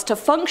robots to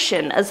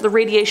function, as the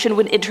radiation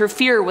would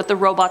interfere with the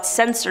robots'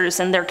 sensors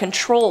and their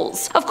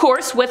controls. Of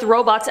course, with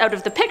robots out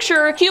of the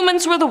picture,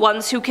 humans were the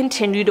ones who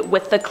continued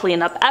with the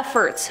cleanup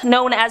efforts.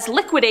 Known as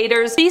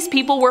liquidators, these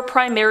people were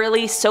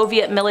primarily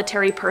Soviet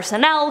military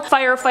personnel,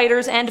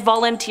 firefighters, and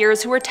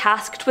volunteers who were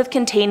tasked with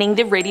containing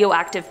the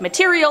radioactive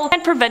material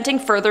and preventing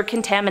further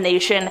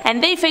contamination,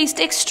 and they faced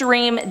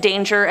extreme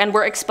danger and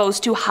were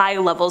exposed to high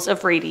levels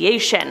of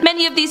radiation.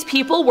 Many of these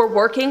people were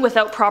working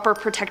without proper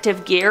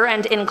protective gear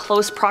and in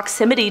close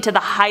proximity to the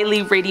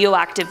highly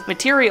radioactive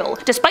material.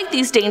 Despite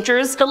these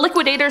dangers, the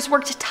liquidators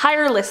worked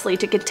tirelessly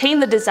to contain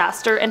the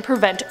disaster and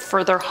prevent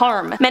further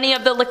harm. Many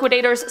of the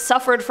liquidators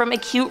suffered from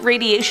acute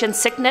radiation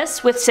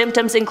sickness, with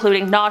symptoms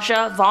including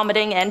nausea,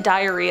 vomiting, and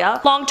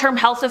diarrhea. Long-term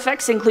health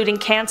effects including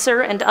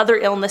cancer and other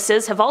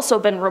illnesses have also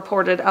been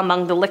reported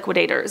among the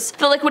liquidators.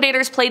 The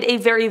liquidators played a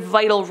very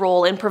vital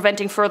role in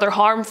preventing further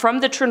harm from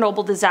the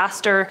Chernobyl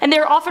disaster, and they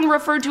are often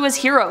referred to as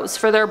heroes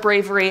for their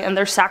bravery and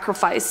their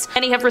sacrifice.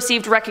 Many have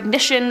received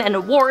recognition and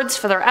awards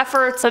for their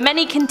efforts, but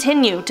many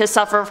continue to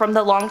suffer from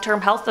the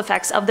long-term health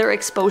effects of their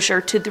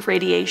exposure to the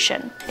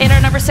radiation. In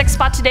our number 6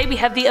 spot today, we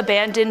have the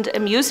abandoned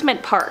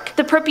amusement park.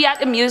 The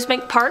Pripyat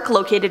amusement park,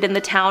 located in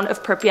the town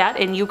of Pripyat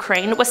in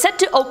Ukraine, was set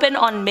to open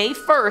on May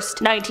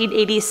 1st,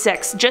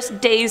 1986, just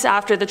days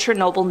after the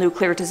Chernobyl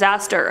nuclear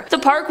disaster. The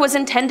park was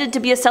intended to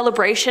be a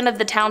celebration of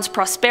the town's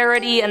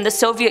prosperity and the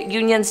Soviet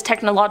Union's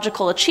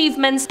technological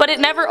achievements, but it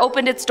never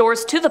opened its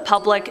doors to the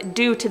public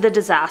due to the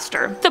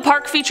disaster. The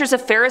park features a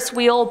Ferris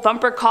wheel,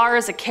 bumper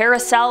cars, a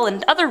carousel,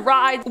 and other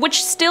rides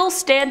which still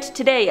stand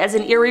today as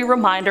an eerie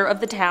reminder of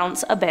the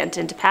town's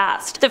abandoned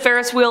past. The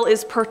Ferris wheel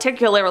is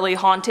particularly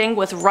haunting,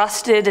 with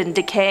rusted and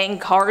decaying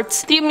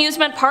carts. The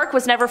amusement park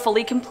was never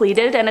fully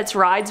completed and its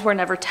rides were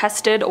never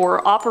tested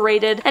or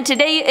operated, and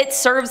today it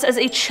serves as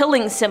a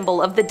chilling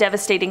symbol of the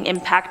devastating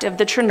impact of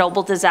the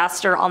Chernobyl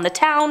disaster on the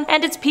town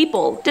and its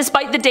people.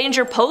 Despite the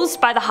danger posed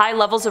by the high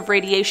levels of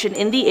radiation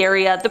in the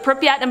area, the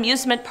Pripyat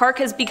amusement park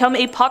has become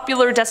a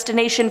popular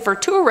destination for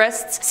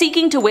tourists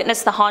seeking to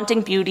witness the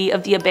haunting beauty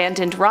of the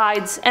abandoned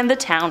rides and the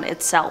town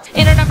itself.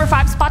 In our number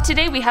 5 spot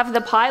today, we have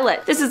the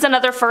pilot. This is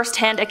another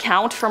first-hand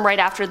account from right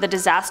after the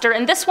disaster,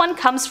 and this one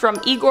comes from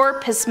Igor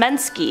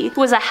Pismensky,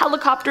 who was a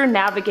helicopter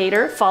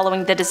navigator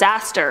following the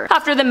disaster.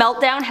 After the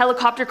meltdown,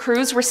 helicopter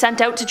crews were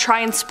sent out to try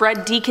and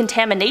spread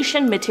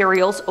decontamination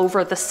materials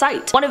over the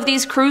site. One of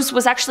these crews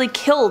was actually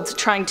killed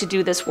trying to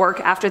do this work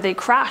after they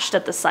crashed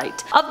at the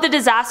site. Of the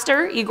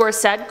disaster, Igor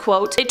said,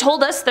 quote, "They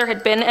told us there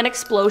had been an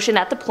explosion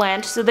at the plant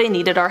plant, so they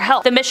needed our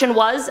help. The mission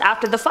was,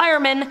 after the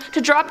firemen,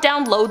 to drop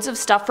down loads of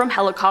stuff from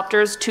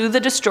helicopters to the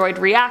destroyed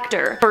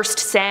reactor. First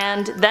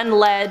sand, then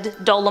lead,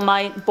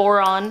 dolomite,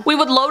 boron. We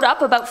would load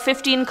up about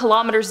 15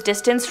 kilometers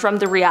distance from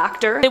the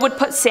reactor. They would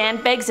put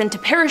sandbags into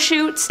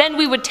parachutes, then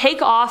we would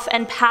take off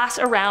and pass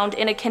around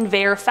in a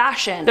conveyor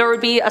fashion. There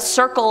would be a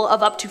circle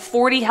of up to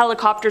 40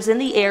 helicopters in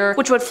the air,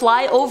 which would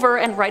fly over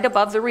and right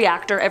above the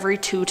reactor every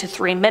 2 to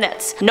 3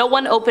 minutes. No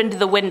one opened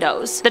the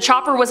windows. The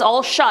chopper was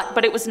all shut,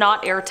 but it was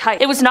not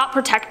airtight. It was not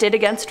protected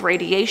against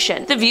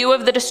radiation. The view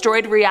of the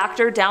destroyed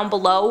reactor down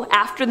below,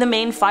 after the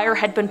main fire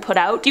had been put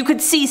out, you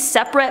could see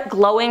separate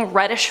glowing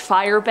reddish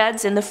fire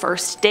beds in the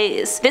first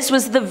days. This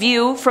was the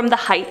view from the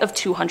height of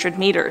 200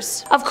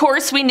 meters. Of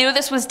course, we knew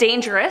this was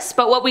dangerous,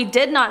 but what we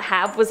did not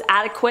have was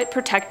adequate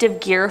protective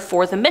gear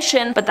for the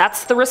mission, but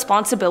that's the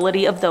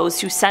responsibility of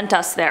those who sent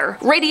us there.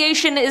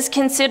 Radiation is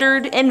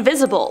considered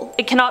invisible.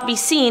 It cannot be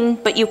seen,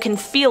 but you can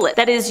feel it.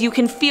 That is, you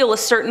can feel a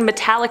certain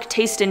metallic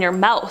taste in your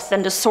mouth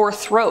and a sore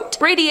throat.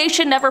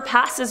 Radiation never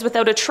passes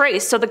without a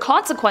trace, so the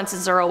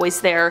consequences are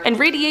always there, and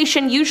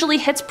radiation usually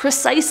hits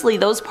precisely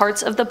those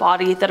parts of the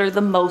body that are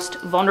the most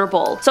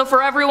vulnerable. So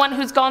for everyone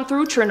who's gone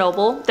through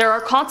Chernobyl, there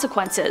are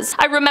consequences.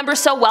 I remember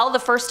so well the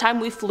first time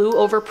we flew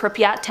over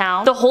Pripyat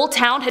town. The whole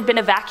town had been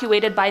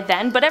evacuated by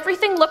then, but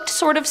everything looked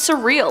sort of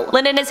surreal.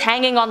 Linen is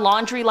hanging on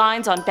laundry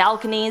lines, on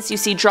balconies, you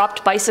see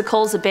dropped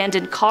bicycles,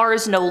 abandoned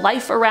cars, no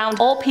life around,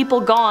 all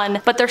people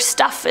gone, but their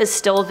stuff is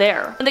still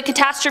there. When the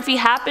catastrophe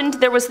happened,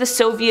 there was the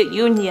Soviet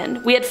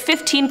Union. We had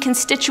 15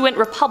 constituent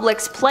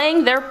republics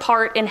playing their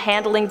part in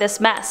handling this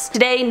mess.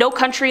 Today, no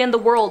country in the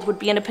world would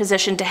be in a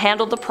position to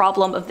handle the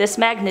problem of this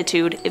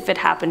magnitude if it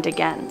happened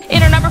again.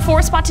 In our number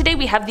 4 spot today,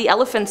 we have the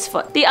elephant's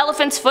foot. The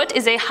elephant's foot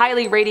is a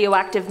highly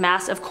radioactive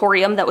mass of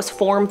corium that was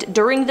formed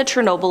during the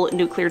Chernobyl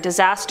nuclear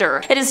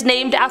disaster. It is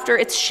named after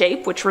its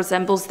shape, which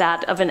resembles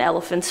that of an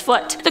elephant's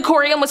foot. The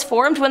corium was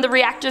formed when the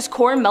reactor's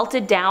core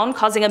melted down,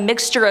 causing a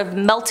mixture of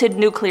melted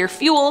nuclear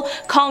fuel,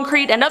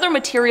 concrete, and other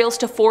materials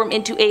to form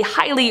into a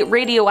highly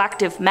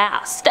radioactive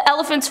mass. The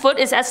elephant's foot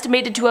is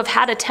estimated to have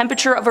had a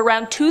temperature of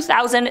around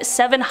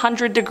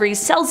 2,700 degrees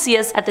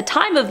Celsius at the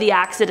time of the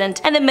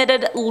accident and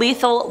emitted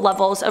lethal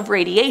levels of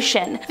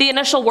radiation. The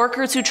initial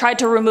workers who tried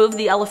to remove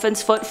the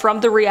elephant's foot from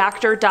the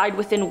reactor died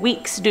within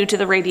weeks due to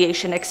the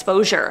radiation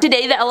exposure.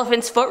 Today, the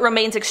elephant's foot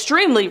remains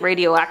extremely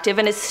radioactive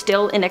and is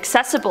still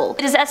inaccessible.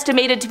 It is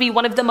estimated to be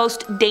one of the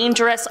most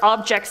dangerous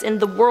objects in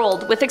the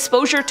world, with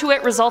exposure to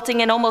it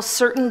resulting in almost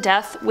certain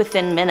death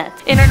within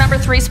minutes. In our number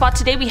 3 spot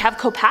today, we have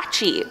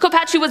Kopachi.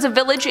 Kopachi was a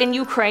village in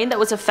Ukraine that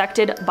was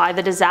affected by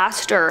the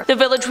disaster. The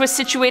village was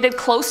situated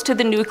close to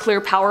the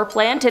nuclear power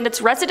plant, and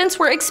its residents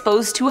were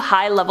exposed to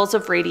high levels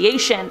of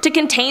radiation. To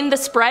contain the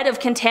spread of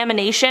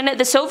contamination,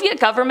 the Soviet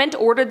government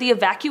ordered the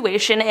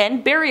evacuation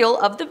and burial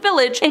of the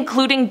village,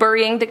 including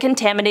burying the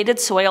contaminated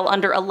soil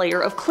under a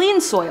layer of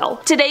clean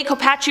soil. Today,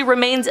 Kopachi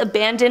remains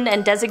abandoned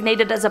and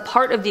designated as a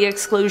part of the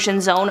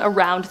exclusion zone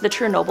around the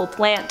Chernobyl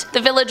plant.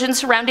 The village and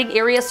surrounding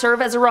area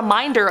serve as a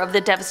reminder of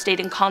the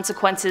devastating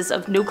consequences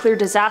of nuclear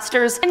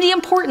disasters and the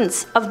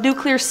importance of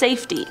nuclear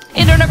safety.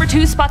 In our number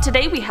 2 spot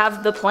today, we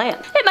have the plant.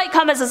 It might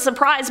come as a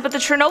surprise, but the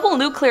Chernobyl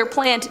nuclear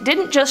plant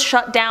didn't just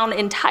shut down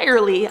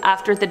entirely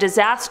after the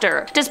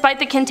disaster. Despite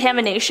the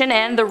contamination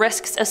and the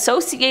risks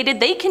associated,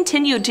 they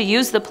continued to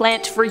use the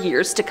plant for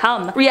years to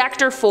come.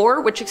 Reactor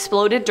 4, which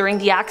exploded during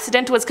the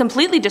accident, was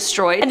completely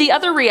destroyed, and the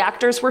other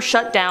reactors were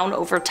shut down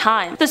over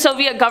time. The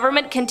Soviet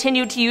government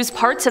continued to use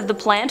parts of the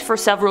plant for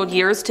several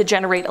years to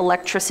generate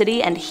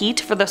electricity and heat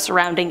for the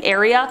surrounding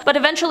area, but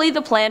eventually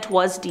the plant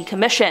was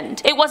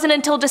decommissioned. It wasn't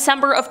until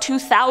December of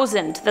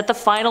 2000 that the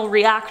final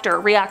reactor,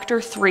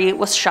 Reactor 3,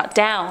 was shut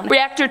down.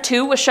 Reactor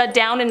 2 was shut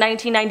down in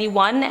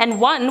 1991, and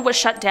 1 was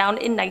shut down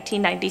in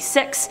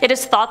 1996. It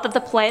is thought that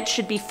the plant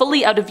should be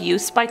fully out of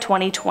use by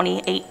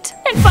 2028.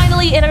 And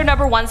finally, in our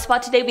number 1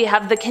 spot today, we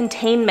have the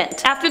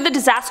containment. After the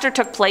disaster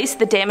took place,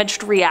 the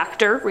damaged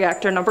reactor,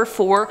 reactor number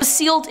 4, was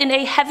sealed in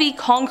a heavy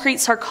concrete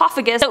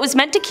sarcophagus that was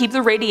meant to keep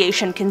the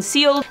radiation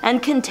concealed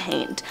and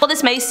contained. While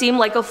this may seem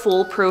like a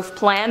foolproof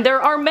plan,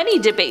 there are many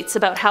debates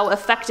about how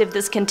effective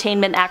this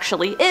containment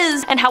actually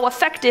is and how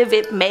effective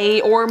it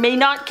may or may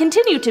not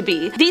continue to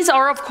be. These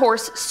are, of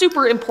course,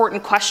 super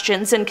important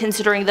questions, and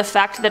considering the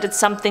fact that it's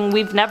something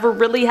we've never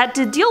really had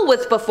to deal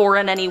with before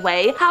in any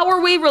way, how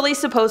are we really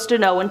supposed to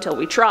know until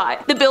we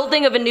try? The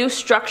building of a new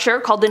structure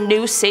called the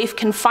New Safe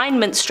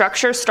Confinement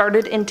Structure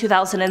started in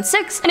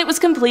 2006, and it was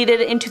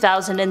completed in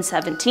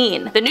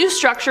 2017. The new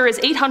structure is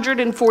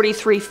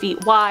 843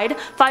 feet wide,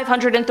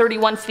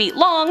 531 feet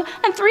long,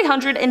 and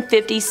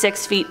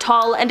 356 feet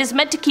tall, and is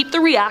meant to keep the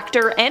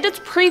reactor and its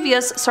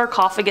previous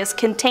sarcophagus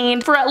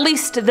contained for at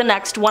least the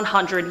next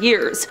 100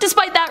 years.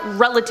 Despite that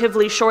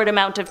relatively short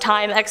amount of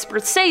time,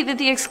 experts say that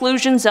the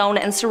exclusion zone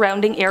and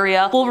surrounding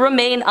area will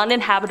remain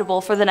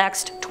uninhabitable for the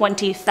next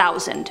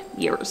 20,000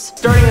 years.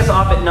 Starting us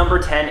off at number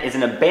 10 is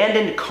an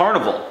abandoned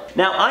carnival.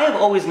 Now, I have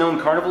always known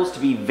carnivals to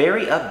be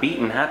very upbeat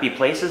and happy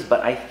places,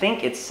 but I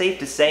think it's safe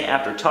to say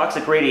after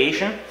toxic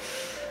radiation,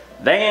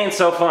 they ain't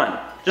so fun.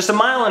 Just a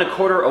mile and a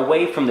quarter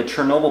away from the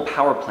Chernobyl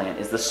power plant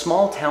is the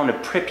small town of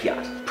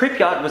Pripyat.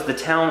 Pripyat was the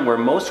town where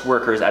most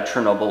workers at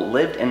Chernobyl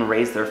lived and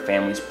raised their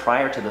families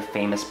prior to the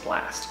famous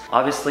blast.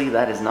 Obviously,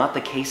 that is not the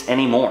case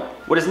anymore.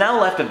 What is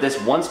now left of this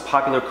once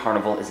popular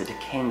carnival is a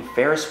decaying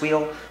Ferris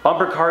wheel,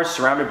 bumper cars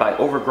surrounded by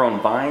overgrown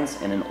vines,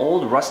 and an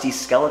old rusty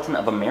skeleton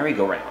of a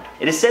merry-go-round.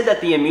 It is said that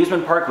the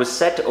amusement park was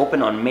set to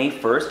open on May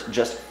 1st,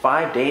 just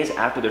 5 days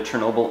after the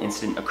Chernobyl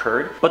incident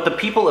occurred, but the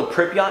people of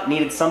Pripyat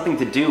needed something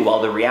to do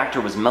while the reactor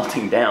was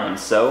melting down,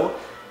 so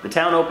the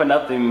town opened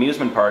up the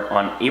amusement park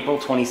on April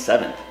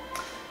 27th.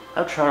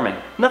 How charming.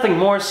 Nothing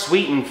more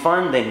sweet and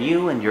fun than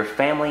you and your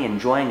family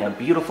enjoying a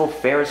beautiful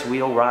Ferris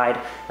wheel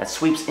ride that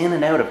sweeps in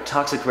and out of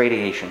toxic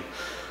radiation.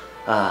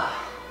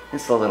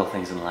 It's the little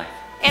things in life.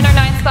 In our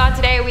 9th spot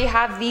today, we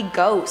have the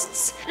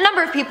ghosts. A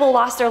number of people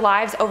lost their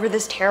lives over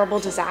this terrible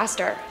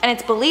disaster, and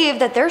it's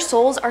believed that their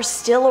souls are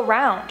still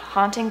around,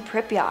 haunting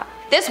Pripyat.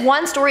 This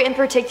one story in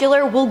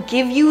particular will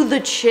give you the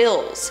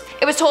chills.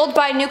 It was told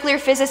by nuclear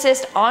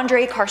physicist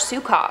Andrei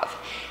Karsukov.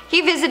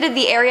 He visited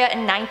the area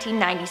in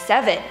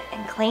 1997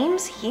 and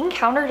claims he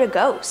encountered a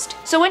ghost.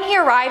 So when he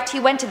arrived, he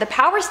went to the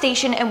power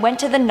station and went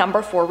to the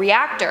number 4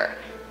 reactor.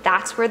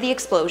 That's where the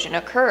explosion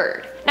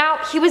occurred. Now,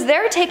 he was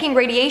there taking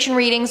radiation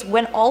readings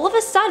when all of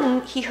a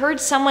sudden he heard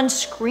someone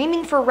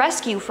screaming for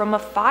rescue from a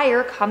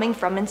fire coming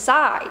from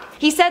inside.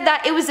 He said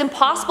that it was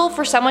impossible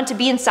for someone to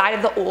be inside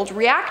of the old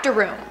reactor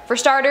room. For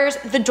starters,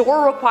 the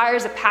door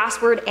requires a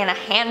password and a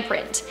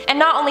handprint. And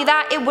not only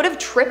that, it would have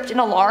tripped an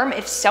alarm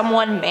if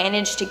someone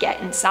managed to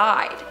get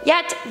inside.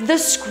 Yet, the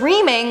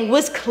screaming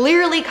was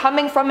clearly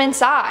coming from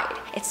inside.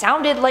 It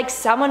sounded like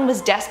someone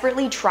was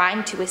desperately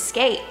trying to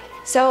escape.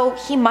 So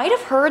he might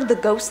have heard the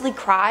ghostly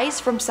cries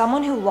from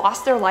someone who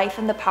lost their life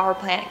in the power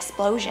plant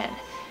explosion.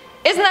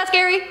 Isn't that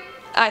scary?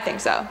 I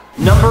think so.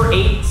 Number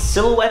 8,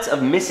 silhouettes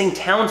of missing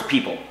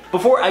townspeople.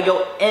 Before I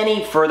go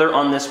any further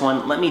on this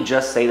one, let me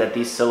just say that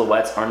these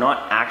silhouettes are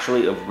not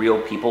actually of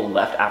real people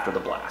left after the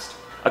blast.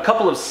 A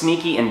couple of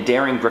sneaky and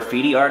daring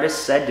graffiti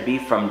artists said to be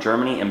from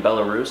Germany and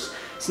Belarus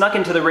snuck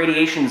into the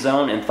radiation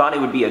zone and thought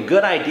it would be a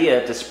good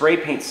idea to spray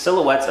paint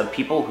silhouettes of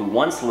people who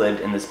once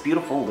lived in this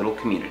beautiful little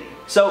community.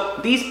 So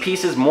these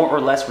pieces more or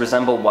less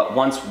resemble what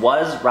once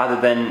was rather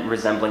than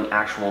resembling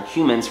actual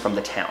humans from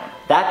the town.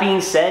 That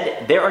being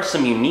said, there are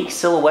some unique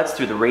silhouettes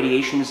through the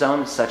radiation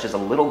zone, such as a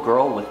little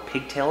girl with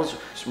pigtails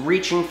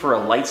reaching for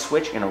a light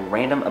switch in a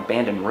random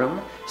abandoned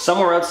room.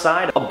 Somewhere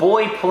outside, a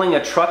boy pulling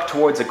a truck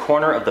towards a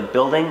corner of the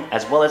building,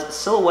 as well as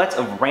silhouettes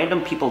of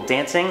random people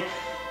dancing,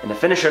 and to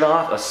finish it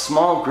off, a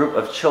small group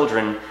of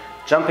children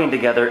jumping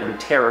together in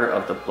terror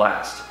of the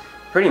blast.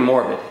 Pretty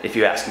morbid, if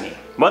you ask me.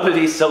 Whether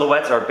these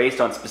silhouettes are based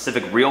on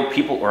specific real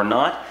people or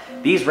not,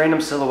 these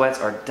random silhouettes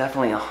are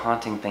definitely a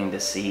haunting thing to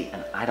see,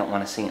 and I don't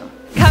want to see them.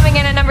 Coming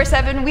in at number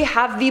 7, we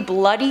have the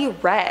Bloody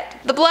Red.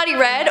 The Bloody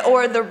Red,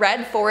 or the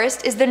Red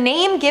Forest, is the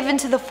name given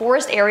to the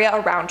forest area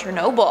around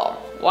Chernobyl.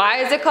 Why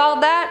is it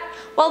called that?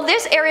 Well,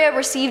 this area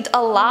received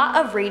a lot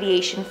of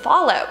radiation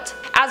fallout.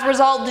 As a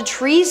result, the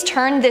trees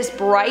turned this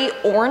bright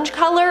orange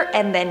color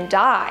and then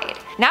died.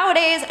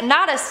 Nowadays,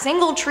 not a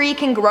single tree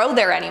can grow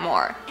there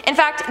anymore. In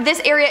fact,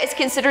 this area is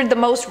considered the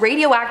most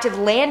radioactive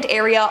land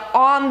area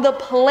on the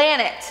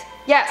planet.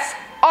 Yes,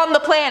 on the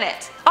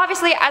planet.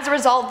 Obviously, as a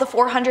result, the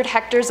 400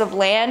 hectares of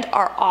land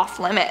are off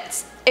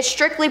limits. It's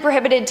strictly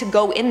prohibited to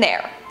go in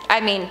there. I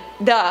mean,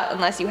 duh,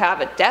 unless you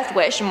have a death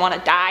wish and want to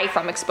die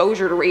from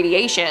exposure to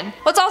radiation.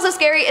 What's also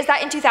scary is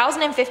that in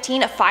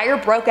 2015 a fire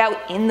broke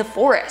out in the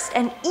forest,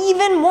 and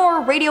even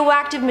more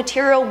radioactive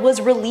material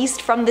was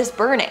released from this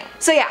burning.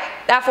 So yeah,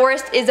 that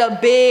forest is a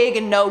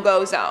big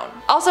no-go zone.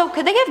 Also,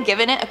 could they have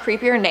given it a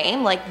creepier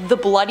name, like the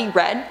Bloody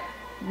Red?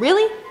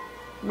 Really?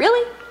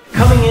 Really?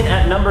 Coming in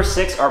at number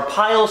 6 are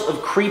piles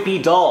of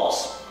creepy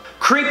dolls.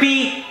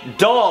 Creepy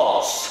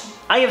dolls!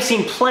 I have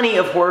seen plenty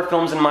of horror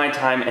films in my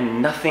time,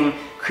 and nothing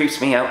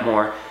creeps me out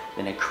more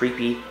than a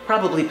creepy,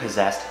 probably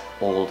possessed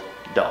old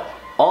doll.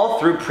 All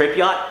through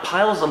Pripyat,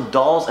 piles of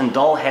dolls and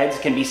doll heads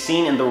can be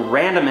seen in the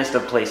randomest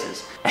of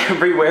places.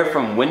 Everywhere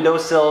from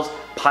windowsills,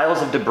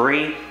 piles of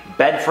debris,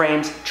 bed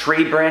frames,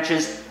 tree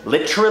branches,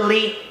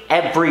 literally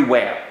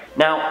everywhere.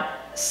 Now,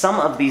 some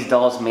of these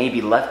dolls may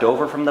be left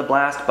over from the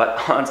blast,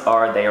 but odds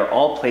are they are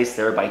all placed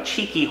there by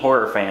cheeky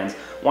horror fans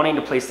wanting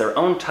to place their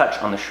own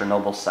touch on the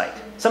Chernobyl site.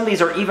 Some of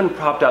these are even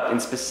propped up in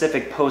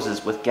specific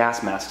poses with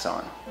gas masks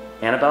on.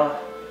 Annabelle,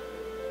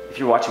 if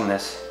you're watching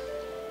this,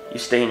 you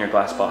stay in your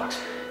glass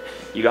box.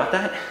 You got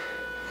that?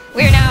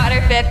 We are now at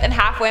our 5th and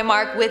halfway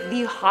mark with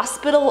the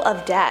Hospital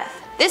of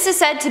Death. This is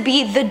said to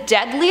be the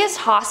deadliest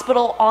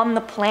hospital on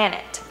the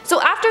planet.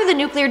 So after the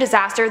nuclear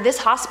disaster, this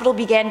hospital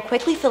began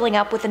quickly filling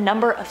up with a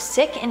number of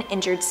sick and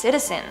injured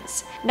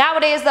citizens.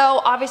 Nowadays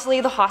though, obviously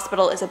the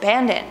hospital is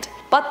abandoned.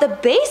 But the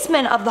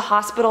basement of the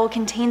hospital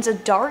contains a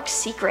dark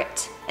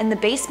secret. In the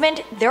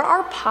basement, there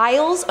are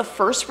piles of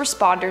first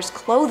responders'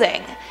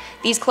 clothing.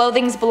 These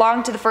clothings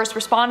belong to the first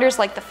responders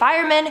like the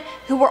firemen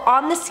who were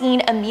on the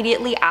scene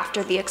immediately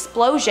after the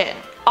explosion.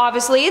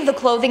 Obviously, the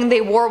clothing they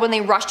wore when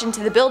they rushed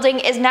into the building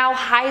is now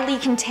highly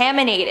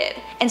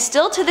contaminated, and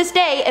still to this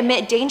day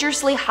emit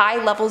dangerously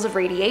high levels of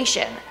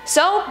radiation.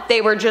 So they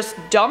were just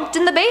dumped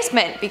in the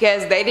basement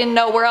because they didn't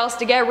know where else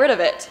to get rid of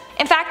it.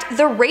 In fact,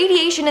 the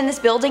radiation in this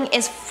building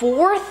is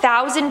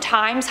 4,000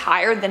 times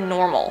higher than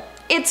normal.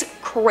 It's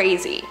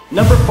crazy.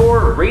 Number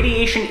 4,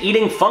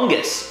 radiation-eating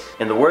fungus.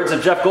 In the words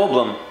of Jeff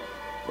Goldblum,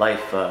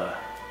 life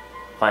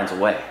finds a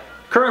way.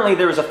 Currently,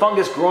 there is a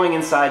fungus growing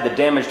inside the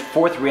damaged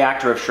 4th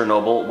reactor of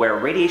Chernobyl where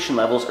radiation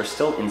levels are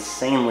still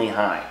insanely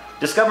high.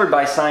 Discovered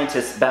by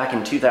scientists back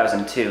in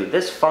 2002,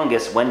 this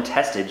fungus, when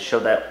tested, showed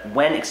that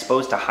when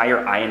exposed to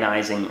higher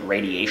ionizing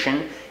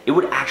radiation, it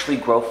would actually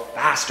grow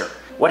faster.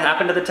 What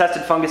happened to the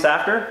tested fungus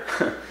after?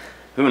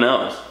 Who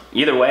knows?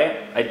 Either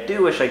way, I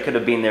do wish I could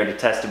have been there to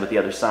test it with the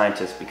other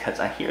scientists because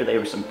I hear they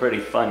were some pretty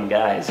fun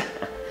guys.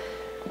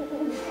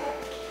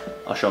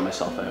 I'll show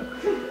myself out.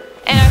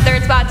 And our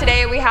third spot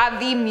today, we have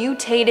the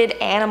mutated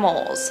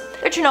animals.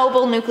 The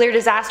Chernobyl nuclear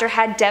disaster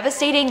had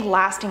devastating,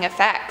 lasting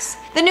effects.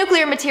 The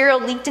nuclear material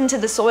leaked into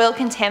the soil,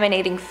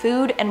 contaminating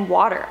food and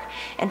water.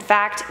 In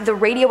fact, the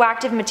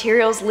radioactive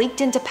materials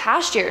leaked into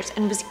pastures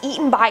and was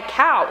eaten by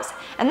cows,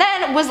 and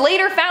then was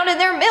later found in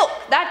their milk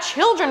that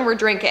children were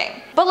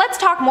drinking. But let's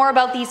talk more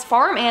about these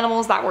farm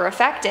animals that were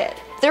affected.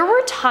 There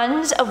were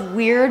tons of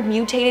weird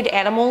mutated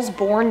animals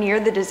born near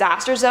the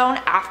disaster zone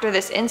after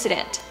this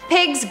incident.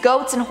 Pigs,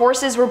 goats, and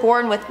horses were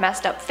born with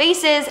messed up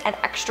faces and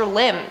extra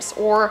limbs,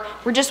 or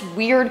were just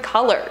weird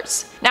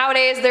colors.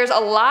 Nowadays, there's a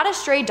lot of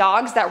stray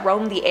dogs that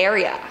roam the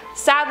area.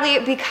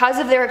 Sadly, because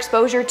of their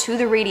exposure to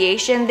the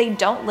radiation, they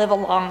don't live a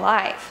long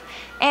life,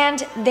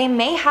 and they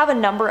may have a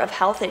number of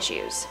health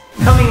issues.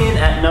 Coming in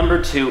at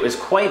number 2 is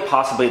quite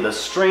possibly the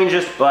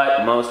strangest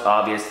but most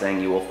obvious thing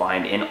you will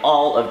find in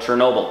all of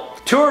Chernobyl.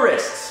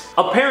 Tourists!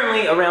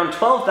 Apparently, around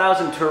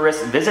 12,000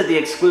 tourists visit the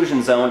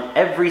exclusion zone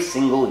every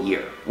single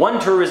year.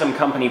 One tourism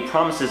company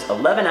promises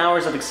 11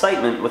 hours of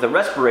excitement with a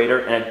respirator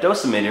and a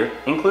dosimeter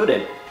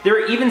included. There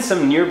are even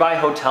some nearby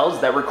hotels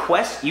that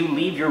request you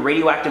leave your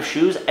radioactive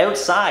shoes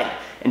outside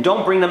and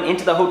don't bring them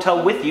into the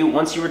hotel with you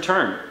once you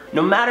return.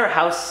 No matter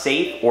how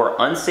safe or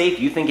unsafe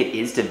you think it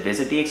is to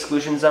visit the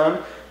exclusion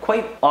zone,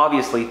 quite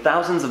obviously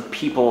thousands of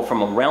people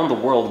from around the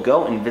world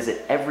go and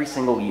visit every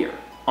single year.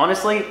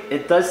 Honestly,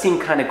 it does seem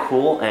kind of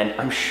cool, and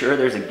I'm sure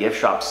there's a gift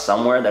shop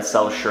somewhere that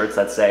sells shirts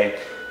that say,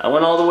 I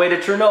went all the way to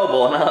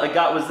Chernobyl and all I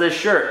got was this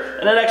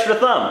shirt and an extra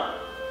thumb.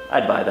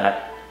 I'd buy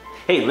that.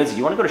 Hey Lizzie,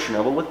 you want to go to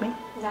Chernobyl with me?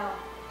 No.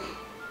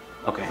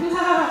 Okay.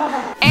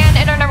 And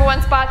in our number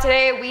 1 spot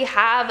today, we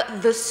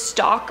have the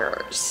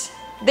Stalkers.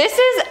 This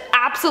is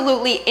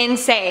absolutely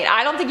insane.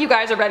 I don't think you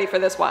guys are ready for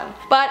this one.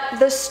 But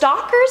the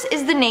Stalkers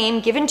is the name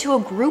given to a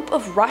group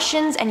of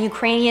Russians and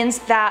Ukrainians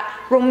that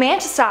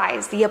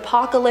romanticize the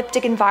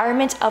apocalyptic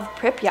environment of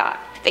Pripyat.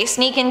 They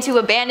sneak into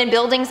abandoned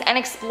buildings and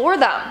explore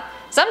them.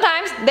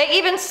 Sometimes they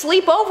even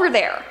sleep over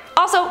there.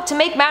 Also, to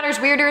make matters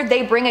weirder,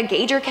 they bring a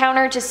gauger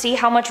counter to see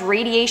how much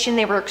radiation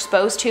they were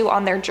exposed to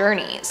on their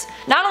journeys.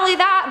 Not only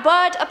that,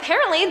 but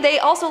apparently they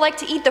also like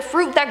to eat the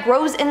fruit that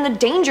grows in the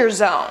danger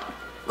zone.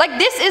 Like,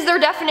 this is their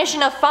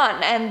definition of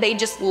fun, and they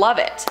just love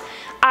it.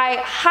 I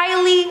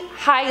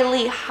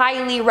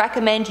highly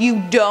recommend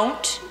you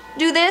don't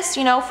do this,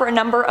 for a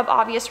number of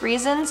obvious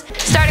reasons.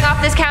 Starting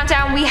off this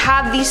countdown, we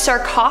have the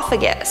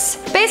sarcophagus.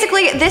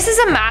 Basically, this is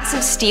a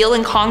massive steel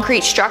and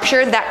concrete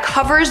structure that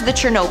covers the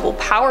Chernobyl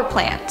power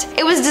plant.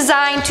 It was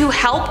designed to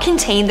help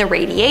contain the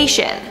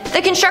radiation.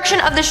 The construction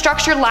of the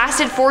structure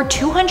lasted for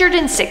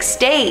 206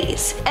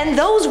 days, and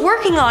those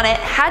working on it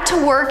had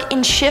to work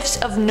in shifts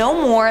of no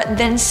more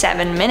than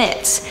 7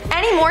 minutes.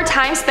 Any more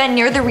time spent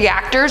near the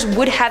reactors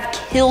would have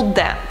killed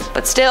them.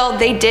 But still,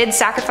 they did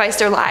sacrifice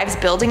their lives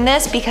building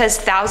this because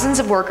thousands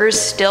of workers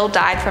still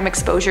died from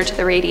exposure to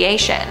the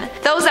radiation.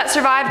 Those that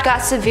survived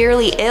got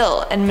severely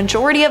ill, and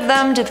majority of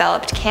them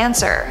developed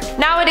cancer.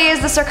 Nowadays,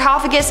 the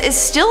sarcophagus is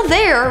still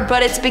there,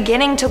 but it's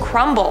beginning to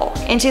crumble.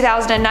 In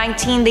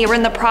 2019, they were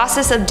in the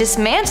process of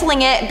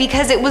dismantling it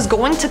because it was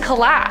going to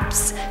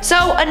collapse.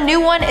 So a new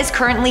one is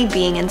currently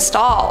being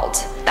installed.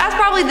 That's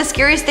probably the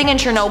scariest thing in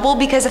Chernobyl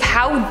because of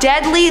how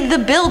deadly the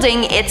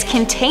building it's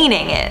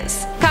containing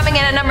is. Coming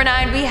in at number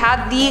 9, we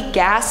have the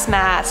gas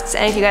masks.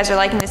 And if you guys are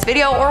liking this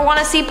video or want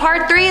to see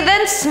part 3,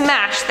 then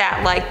smash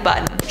that like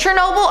button.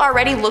 Chernobyl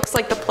already looks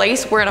like the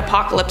place where an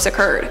apocalypse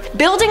occurred.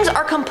 Buildings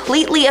are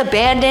completely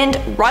abandoned,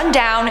 run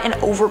down, and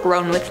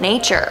overgrown with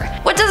nature.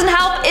 What doesn't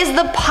help is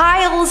the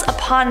piles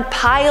upon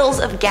piles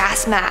of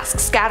gas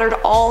masks scattered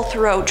all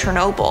throughout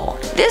Chernobyl.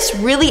 This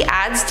really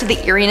adds to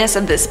the eeriness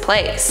of this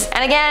place,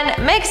 and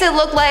again, makes it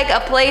look like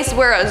a place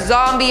where a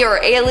zombie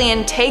or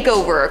alien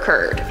takeover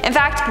occurred. In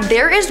fact,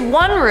 there is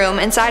one room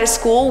inside a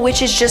school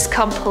which is just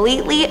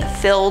completely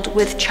filled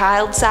with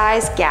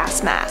child-sized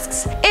gas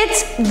masks.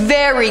 It's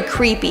very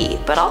creepy creepy,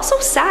 but also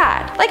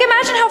sad. Like,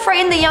 imagine how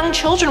frightened the young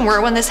children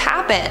were when this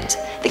happened.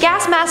 The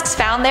gas masks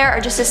found there are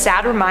just a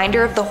sad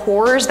reminder of the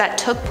horrors that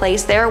took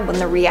place there when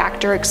the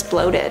reactor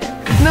exploded.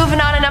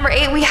 Moving on to number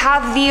 8, we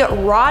have the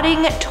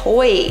rotting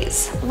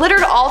toys.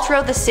 Littered all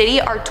throughout the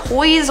city are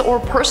toys or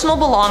personal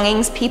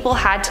belongings people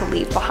had to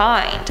leave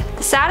behind.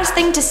 The saddest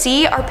thing to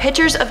see are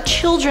pictures of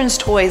children's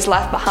toys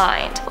left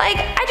behind. Like,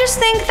 I just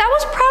think that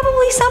was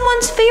probably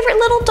someone's favorite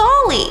little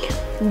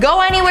dolly.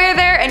 Go anywhere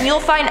there and you'll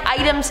find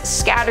items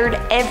scattered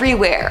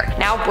everywhere,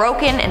 now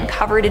broken and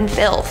covered in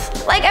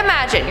filth. Like,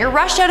 imagine you're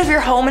rushed out of your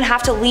home and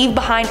have to leave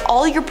behind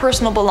all your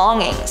personal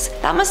belongings.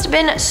 That must have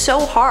been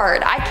so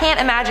hard. I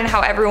can't imagine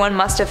how everyone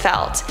must have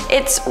felt.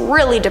 It's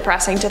really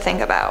depressing to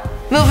think about.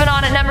 Moving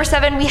on at number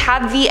 7, we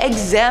have the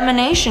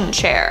examination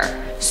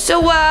chair.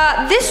 So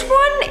this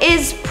one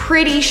is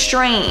pretty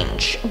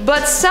strange,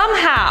 but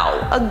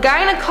somehow a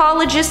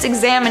gynecologist's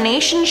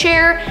examination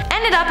chair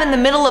ended up in the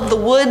middle of the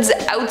woods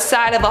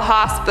outside of a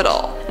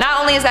hospital. Not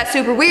only is that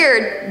super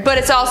weird, but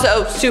it's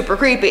also super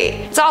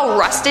creepy. It's all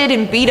rusted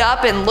and beat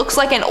up and looks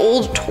like an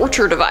old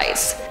torture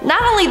device.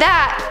 Not only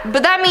that,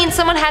 but that means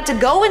someone had to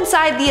go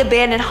inside the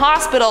abandoned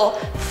hospital,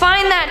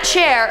 find that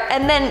chair,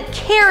 and then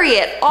carry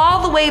it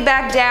all the way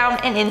back down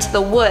and into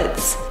the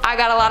woods. I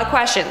got a lot of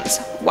questions.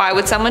 Why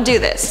would someone do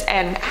this?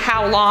 And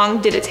how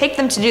long did it take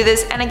them to do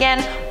this? And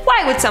again,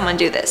 why would someone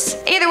do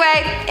this? Either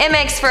way, it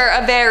makes for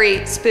a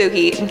very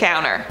spooky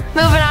encounter.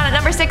 Moving on at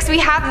number 6, we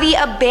have the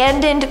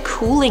abandoned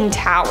cooling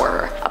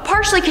tower. A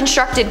partially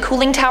constructed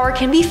cooling tower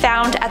can be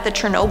found at the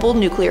Chernobyl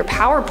nuclear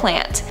power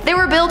plant. They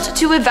were built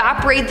to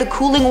evaporate the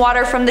cooling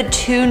water from the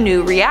 2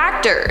 new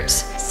reactors.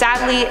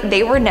 Sadly,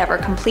 they were never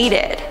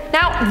completed.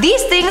 Now,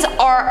 these things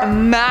are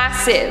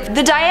massive.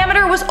 The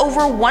diameter was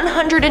over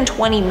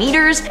 120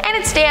 meters and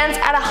it stands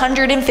at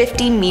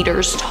 150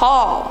 meters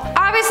tall.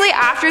 Obviously,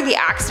 after the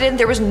accident,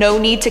 there was no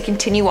need to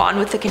continue on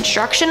with the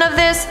construction of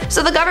this,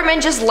 so the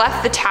government just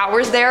left the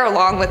towers there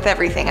along with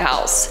everything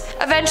else.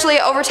 Eventually,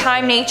 over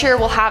time, nature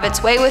will have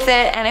its way with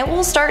it and it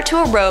will start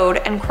to erode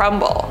and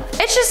crumble.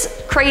 It's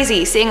just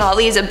crazy seeing all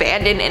these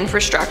abandoned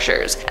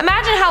infrastructures.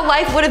 Imagine how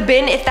life would have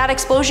been if that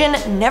explosion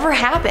never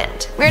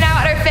happened. We're now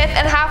at our 5th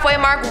and halfway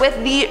mark with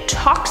the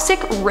toxic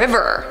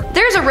river.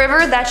 There's a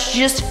river that's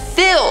just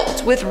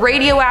filled with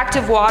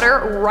radioactive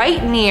water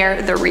right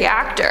near the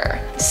reactor.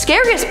 The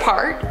scariest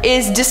part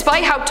is,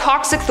 despite how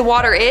toxic the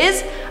water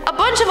is, a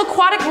bunch of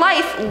aquatic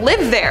life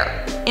live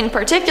there. In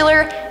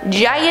particular,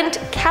 giant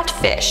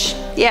catfish.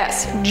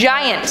 Yes,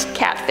 giant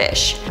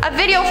catfish. A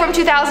video from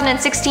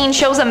 2016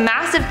 shows a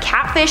massive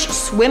catfish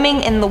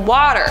swimming in the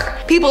water.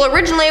 People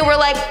originally were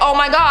like, oh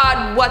my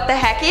god, what the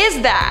heck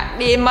is that?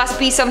 It must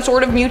be some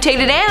sort of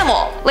mutated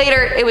animal.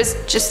 Later, it was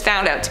just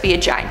found out to be a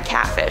giant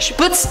catfish.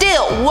 But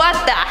still, what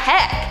the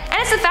heck? And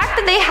it's the fact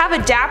that they have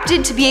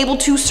adapted to be able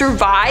to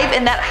survive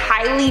in that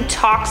highly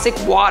toxic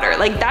water.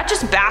 Like, that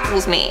just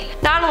baffles me.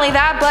 Not only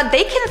that, but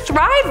they can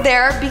thrive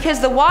there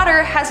because the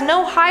water has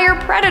no higher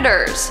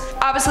predators.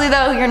 Obviously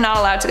though, you're not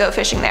allowed to go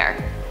fishing there.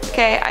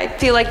 Okay, I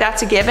feel like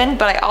that's a given,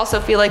 but I also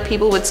feel like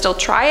people would still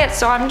try it,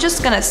 so I'm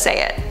just gonna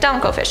say it.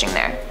 Don't go fishing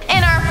there.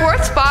 In our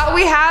 4th spot,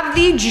 we have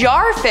the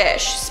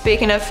jarfish.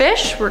 Speaking of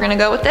fish, we're gonna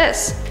go with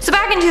this. So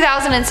back in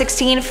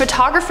 2016,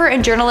 photographer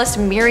and journalist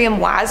Miriam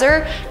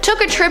Wazer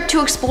took a trip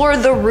to explore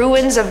the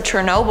ruins of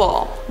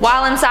Chernobyl.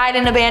 While inside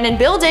an abandoned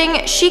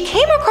building, she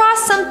came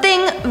across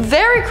something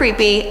very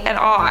creepy and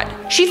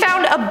odd. She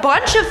found a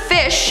bunch of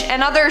fish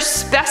and other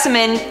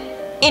specimen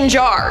in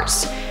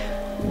jars.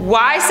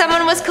 Why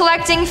someone was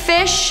collecting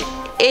fish,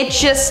 it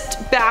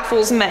just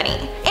baffles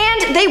many.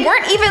 And they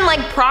weren't even like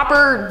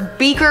proper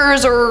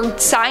beakers or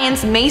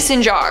science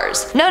mason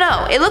jars.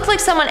 No, it looked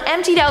like someone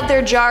emptied out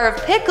their jar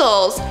of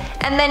pickles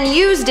and then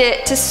used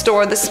it to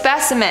store the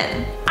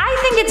specimen. I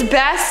think it's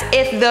best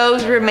if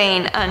those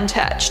remain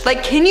untouched.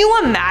 Like, can you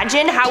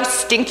imagine how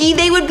stinky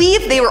they would be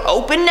if they were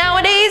open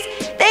nowadays?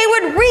 They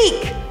would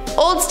reek.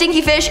 Old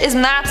stinky fish is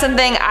not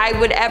something I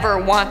would ever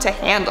want to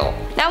handle.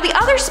 Now, the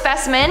other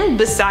specimen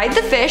beside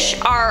the fish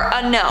are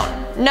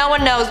unknown. No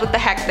one knows what the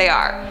heck they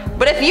are.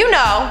 But if you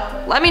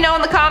know, let me know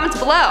in the comments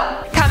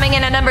below. Coming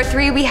in at number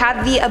 3, we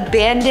have the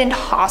abandoned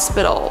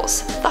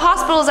hospitals. The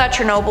hospitals at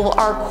Chernobyl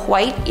are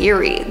quite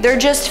eerie. They're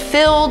just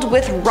filled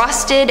with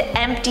rusted,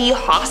 empty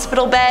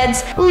hospital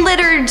beds,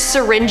 littered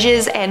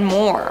syringes, and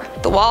more.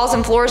 The walls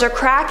and floors are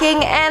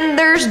cracking, and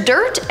there's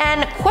dirt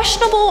and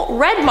questionable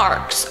red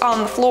marks on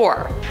the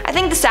floor. I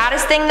think the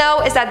saddest thing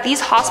though is that these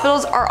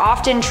hospitals are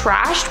often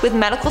trashed with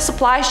medical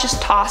supplies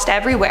just tossed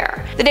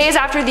everywhere. The days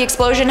after the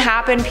explosion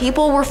happened,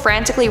 people were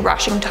frantically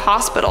rushing to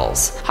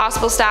hospitals.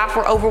 Hospital staff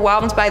were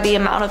overwhelmed by the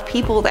amount of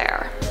people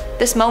there.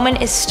 This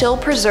moment is still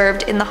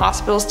preserved in the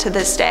hospitals to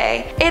this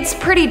day. It's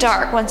pretty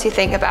dark once you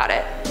think about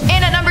it.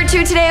 And at number number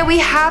 2 today, we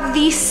have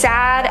the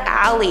Sad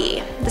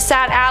Alley. The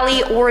Sad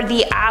Alley, or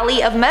the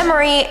Alley of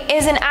Memory,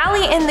 is an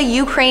alley in the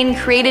Ukraine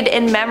created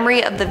in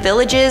memory of the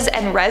villages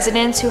and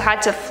residents who had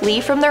to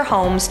flee from their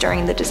homes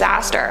during the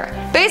disaster.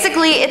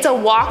 Basically, it's a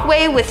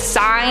walkway with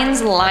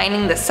signs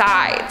lining the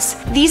sides.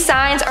 These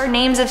signs are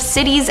names of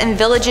cities and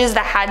villages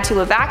that had to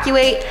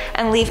evacuate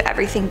and leave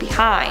everything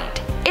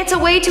behind. It's a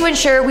way to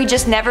ensure we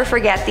just never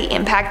forget the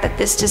impact that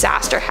this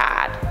disaster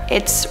had.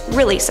 It's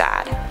really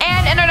sad.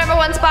 And in our number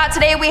 1 spot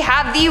today, we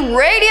have the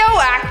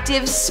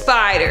radioactive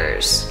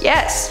spiders.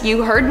 Yes,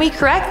 you heard me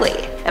correctly.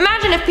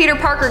 Imagine if Peter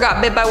Parker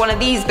got bit by one of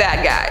these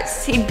bad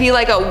guys. He'd be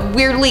like a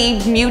weirdly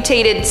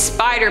mutated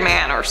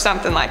Spider-Man or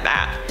something like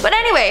that. But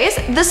anyways,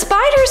 the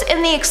spiders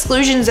in the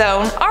exclusion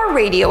zone are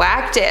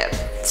radioactive.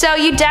 So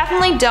you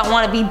definitely don't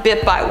want to be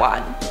bit by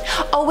one.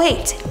 Oh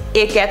wait,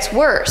 it gets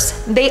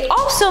worse. They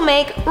also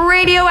make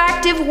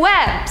radioactive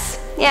webs.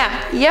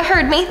 Yeah, you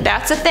heard me,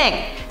 that's a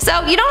thing.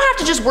 So you don't have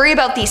to just worry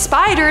about these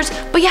spiders,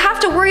 but you have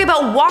to worry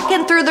about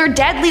walking through their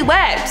deadly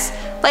webs.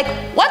 Like,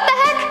 what the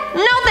heck?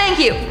 No thank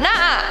you,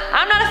 nuh-uh.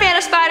 I'm not a fan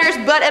of spiders,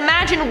 but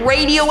imagine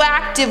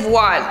radioactive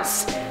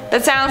ones.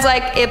 That sounds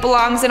like it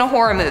belongs in a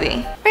horror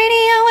movie.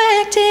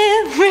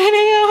 Radioactive,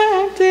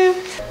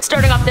 radioactive.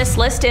 Starting off this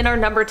list, in our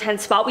number 10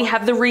 spot, we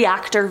have the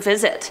reactor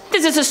visit.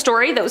 This is a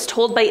story that was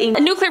told by a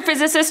nuclear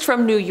physicist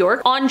from New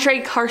York,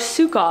 Andrei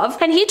Karsukov,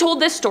 and he told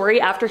this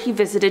story after he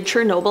visited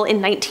Chernobyl in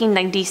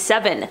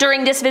 1997.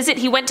 During this visit,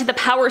 he went to the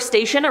power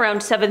station around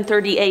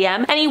 7:30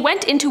 a.m. and he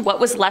went into what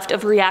was left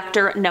of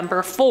reactor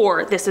number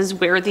 4. This is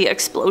where the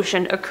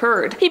explosion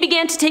occurred. He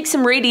began to take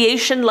some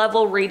radiation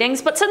level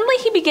readings, but suddenly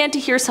he began to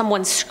hear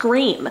someone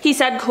scream. He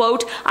said,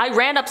 quote, "I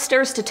ran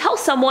upstairs to tell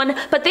someone,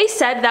 but they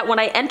said that when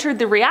I entered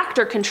the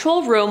reactor control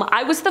room,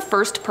 I was the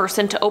first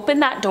person to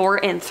open that door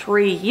in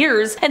 3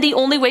 years, and the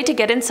only way to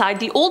get inside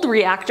the old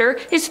reactor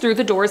is through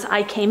the doors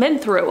I came in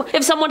through.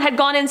 If someone had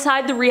gone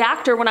inside the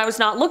reactor when I was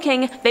not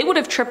looking, they would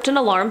have tripped an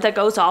alarm that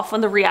goes off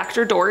when the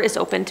reactor door is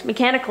opened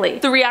mechanically.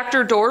 The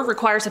reactor door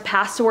requires a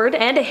password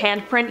and a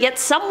handprint, yet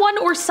someone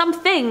or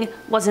something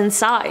was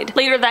inside."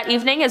 Later that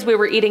evening, as we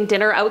were eating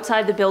dinner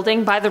outside the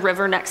building by the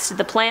river next to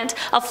the plant,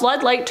 a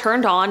floodlight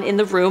turned on in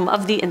the room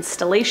of the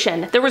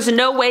installation. There was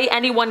no way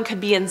anyone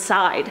could be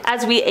inside.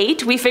 As we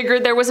ate, we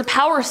figured there was a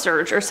power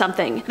surge or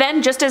something.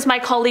 Then, just as my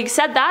colleague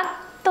said that,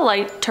 the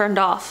light turned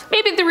off.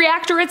 Maybe the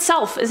reactor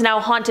itself is now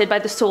haunted by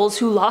the souls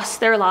who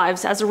lost their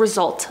lives as a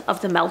result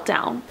of the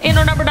meltdown. In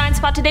our number 9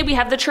 spot today, we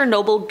have the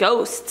Chernobyl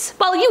ghosts.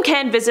 While you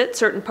can visit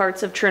certain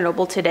parts of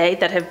Chernobyl today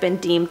that have been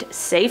deemed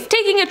safe,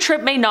 taking a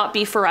trip may not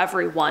be for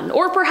everyone,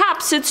 or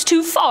perhaps it's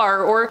too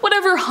far, or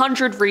whatever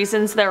 100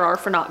 reasons there are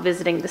for not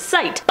visiting the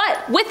site.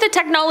 But with the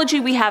technology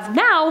we have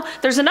now,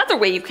 there's another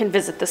way you can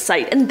visit the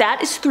site, and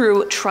that is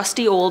through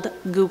trusty old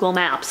Google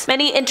Maps.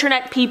 Many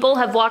internet people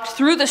have walked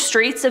through the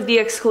streets of the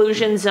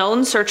exclusion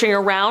zone, searching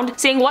around,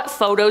 seeing what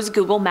photos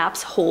Google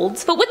Maps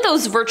holds. But with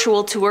those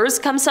virtual tours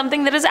comes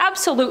something that is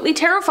absolutely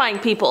terrifying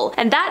people,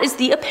 and that is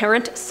the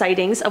apparent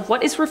sightings of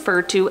what is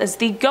referred to as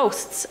the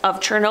ghosts of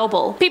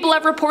Chernobyl. People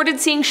have reported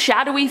seeing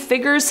shadowy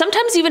figures,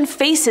 sometimes even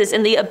faces,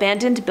 in the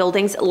abandoned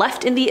buildings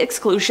left in the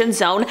exclusion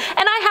zone,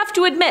 and I have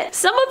to admit,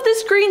 some of the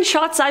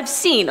screenshots I've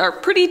seen are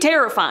pretty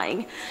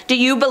terrifying. Do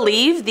you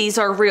believe these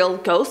are real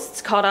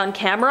ghosts caught on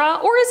camera,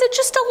 or is it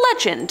just a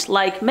legend,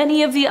 like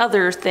many of the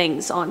other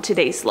things on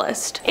today's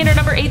list? In our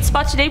number 8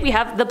 spot today, we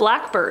have the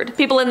blackbird.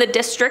 People in the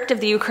district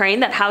of the Ukraine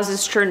that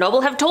houses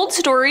Chernobyl have told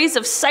stories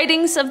of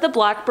sightings of the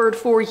blackbird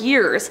for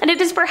years, and it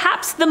is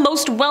perhaps the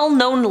most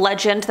well-known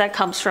legend that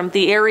comes from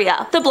the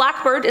area. The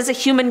blackbird is a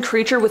human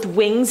creature with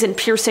wings and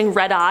piercing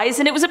red eyes,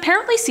 and it was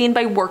apparently seen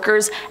by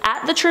workers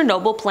at the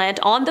Chernobyl plant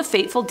on the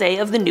fateful day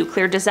of the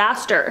nuclear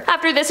disaster.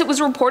 After this, it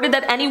was reported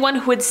that anyone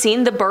who had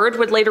seen the bird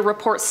would later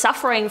report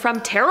suffering from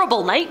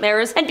terrible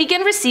nightmares and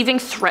begin receiving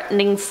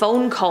threatening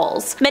phone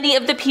calls. Many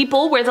of the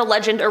people where the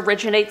legend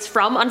originates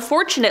from,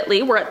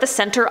 unfortunately, were at the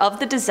center of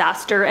the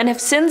disaster and have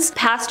since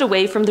passed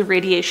away from the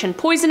radiation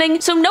poisoning,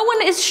 so no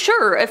one is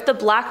sure if the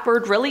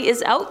blackbird really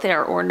is out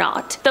there or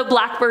not. The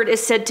blackbird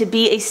is said to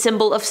be a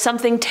symbol of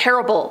something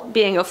terrible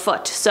being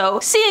afoot, so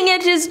seeing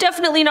it is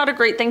definitely not a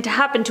great thing to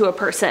happen to a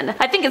person.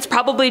 I think it's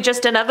probably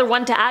just another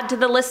one to add to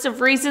the list of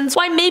reasons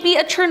why maybe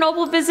a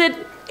Chernobyl visit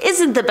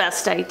isn't the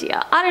best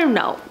idea. I don't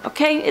know,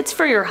 okay? It's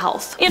for your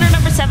health. In our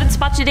number 7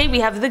 spot today,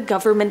 we have the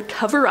government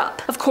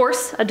cover-up. Of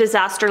course, a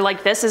disaster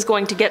like this is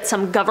going to get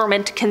some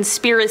government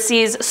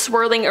conspiracies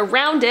swirling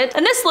around it,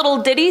 and this little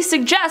ditty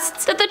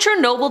suggests that the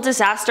Chernobyl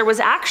disaster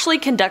was actually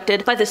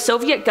conducted by the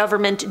Soviet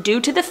government due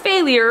to the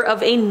failure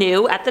of a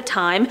new, at the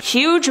time,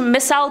 huge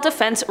missile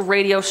defense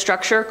radio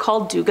structure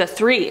called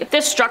Duga-3.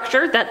 This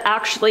structure, that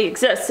actually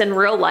exists in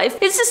real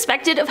life, is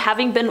suspected of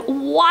having been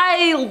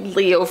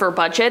wildly over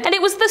budget, and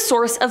it was the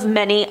source source of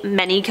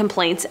many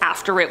complaints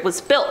after it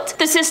was built.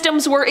 The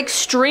systems were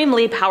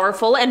extremely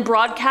powerful and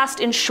broadcast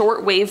in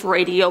shortwave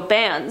radio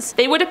bands.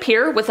 They would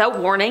appear without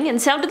warning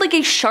and sounded like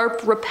a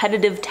sharp,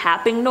 repetitive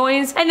tapping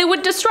noise, and they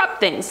would disrupt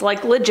things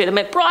like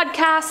legitimate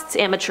broadcasts,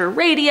 amateur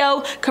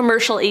radio,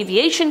 commercial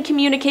aviation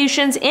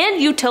communications,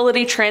 and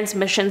utility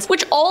transmissions,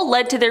 which all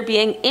led to there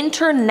being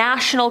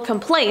international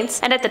complaints,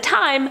 and at the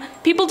time,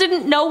 people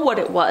didn't know what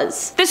it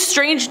was. This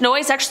strange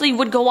noise actually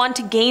would go on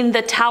to gain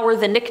the tower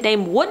the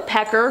nickname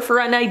Woodpecker for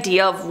an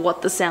idea of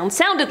what the sound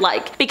sounded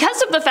like.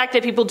 Because of the fact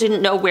that people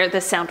didn't know where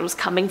the sound was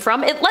coming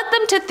from, it led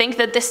them to think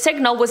that the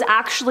signal was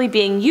actually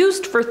being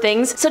used for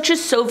things such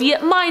as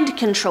Soviet mind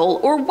control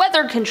or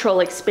weather control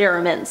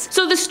experiments.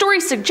 So the story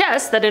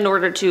suggests that in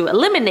order to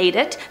eliminate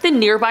it, the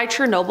nearby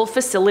Chernobyl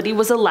facility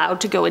was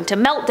allowed to go into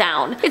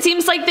meltdown. It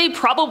seems like they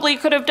probably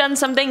could have done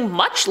something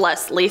much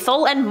less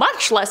lethal and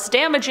much less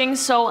damaging,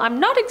 so I'm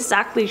not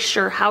exactly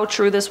sure how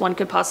true this one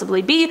could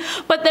possibly be,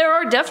 but there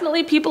are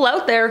definitely people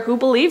out there who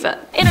believe it.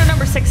 In our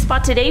number 6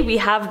 spot today, we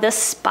have the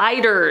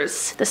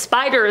spiders. The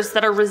spiders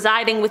that are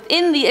residing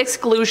within the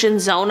exclusion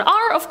zone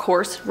are, of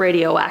course,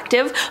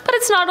 radioactive, but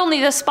it's not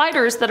only the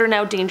spiders that are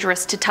now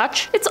dangerous to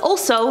touch, it's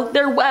also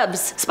their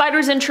webs.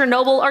 Spiders in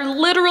Chernobyl are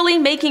literally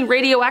making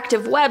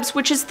radioactive webs,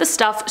 which is the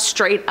stuff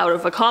straight out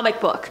of a comic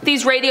book.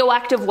 These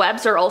radioactive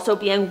webs are also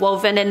being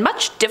woven in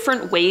much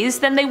different ways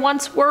than they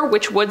once were,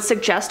 which would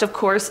suggest, of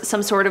course,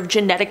 some sort of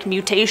genetic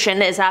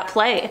mutation is at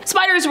play.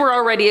 Spiders were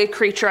already a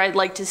creature I'd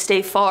like to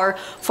stay far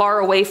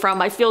away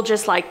from. I feel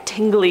just like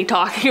tingly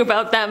talking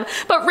about them,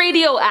 but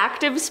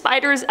radioactive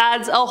spiders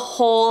adds a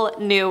whole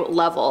new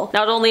level.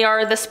 Not only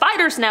are the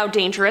spiders now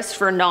dangerous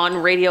for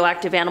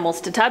non-radioactive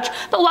animals to touch,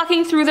 but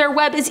walking through their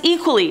web is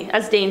equally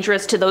as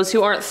dangerous to those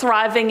who aren't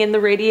thriving in the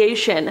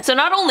radiation. So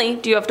not only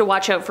do you have to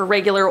watch out for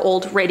regular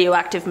old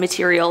radioactive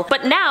material,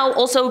 but now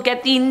also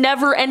get the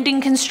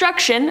never-ending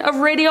construction of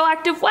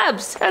radioactive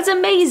webs. That's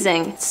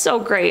amazing. It's so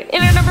great.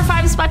 In our number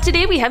 5 spot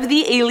today, we have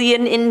the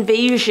alien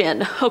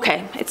invasion.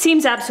 Okay, it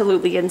seems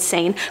absolutely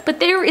insane, but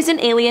there is an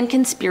alien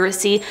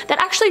conspiracy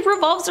that actually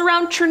revolves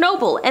around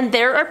Chernobyl, and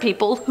there are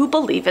people who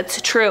believe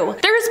it's true.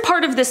 There is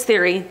part of this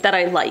theory that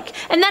I like,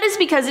 and that is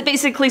because it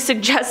basically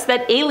suggests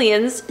that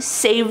aliens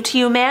saved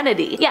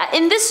humanity. Yeah,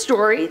 in this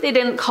story, they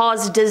didn't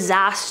cause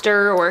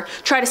disaster or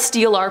try to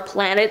steal our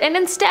planet, and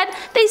instead,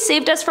 they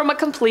saved us from a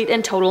complete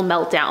and total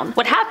meltdown.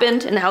 What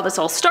happened, and how this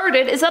all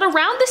started, is that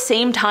around the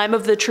same time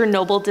of the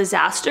Chernobyl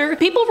disaster,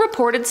 people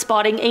reported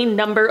spotting a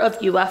number of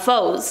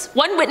UFOs.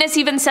 One witness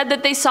even said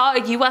that they saw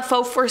a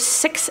UFO for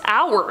 6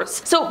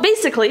 hours. So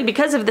basically,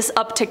 because of this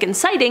uptick in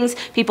sightings,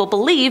 people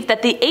believe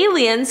that the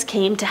aliens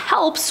came to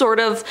help sort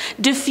of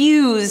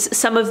diffuse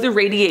some of the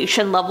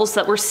radiation levels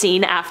that were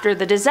seen after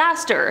the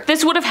disaster.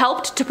 This would have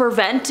helped to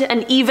prevent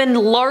an even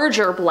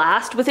larger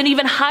blast with an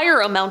even higher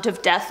amount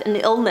of death and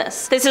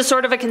illness. This is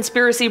sort of a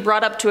conspiracy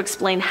brought up to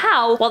explain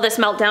how, while this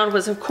meltdown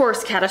was of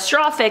course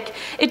catastrophic,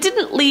 it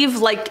didn't leave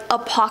like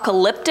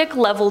apocalyptic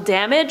level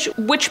damage,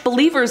 which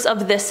believers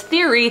of this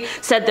theory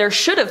said there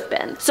should have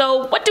been.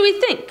 So what do we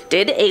think?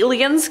 Did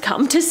aliens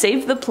come to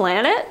save the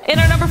planet? In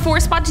our number 4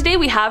 spot today,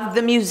 we have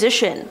the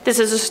musician. This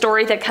is a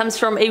story that comes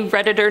from a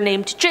Redditor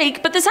named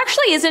Jake, but this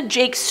actually isn't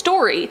Jake's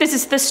story. This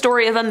is the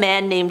story of a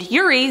man named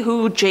Yuri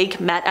who Jake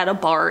met at a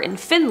bar in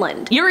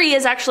Finland. Yuri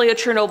is actually a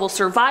Chernobyl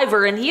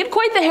survivor, and he had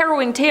quite the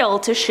harrowing tale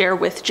to share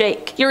with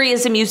Jake. Yuri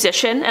is a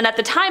musician, and at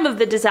the time of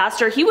the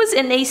disaster, he was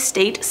in a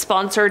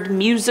state-sponsored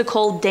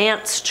musical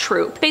dance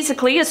troupe.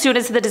 Basically, as soon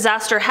as the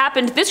disaster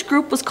happened, this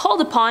group was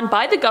called upon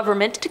by the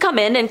government to come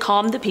in and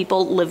calm the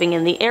people living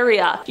in the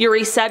area.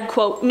 Yuri said,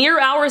 quote, "Mere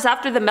hours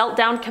after the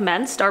meltdown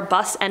commenced, our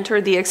bus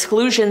entered the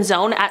exclusion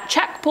zone at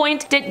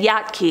checkpoint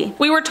Dityatki.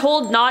 We were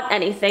told not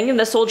anything, and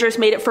the soldiers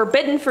made it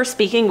forbidden for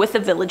speaking with the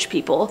village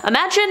people.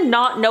 Imagine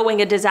not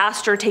knowing a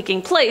disaster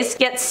taking place,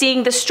 yet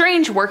seeing the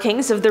strange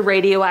workings of the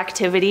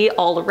radioactivity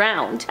all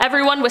around.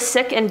 Everyone was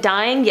sick and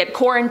dying, yet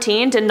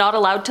quarantined and not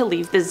allowed to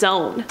leave the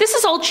zone." This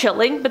is all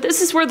chilling, but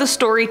this is where the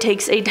story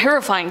takes a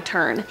terrifying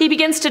turn. He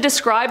begins to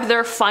describe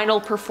their final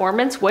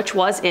performance, which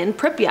was in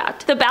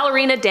Pripyat. The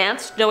ballerina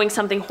danced, knowing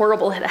something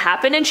horrible had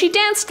happened, and she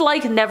danced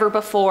like never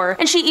before,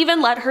 and she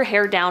even let her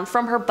hair down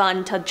from her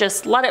bun to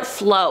just let it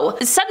flow.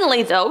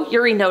 Suddenly though,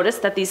 Yuri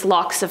noticed that these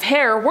locks of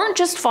hair weren't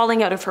just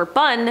falling out of her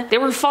bun, they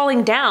were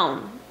falling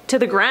down to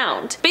the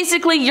ground.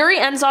 Basically, Yuri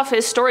ends off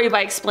his story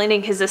by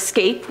explaining his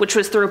escape, which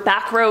was through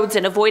back roads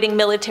and avoiding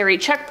military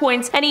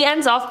checkpoints, and he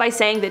ends off by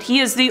saying that he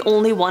is the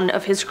only one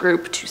of his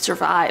group to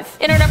survive.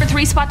 In our number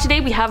 3 spot today,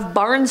 we have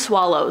barn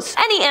swallows.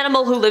 Any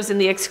animal who lives in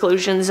the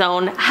exclusion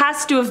zone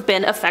has to have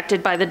been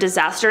affected by the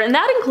disaster, and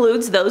that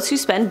includes those who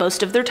spend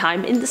most of their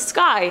time in the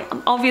sky.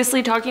 I'm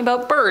obviously talking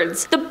about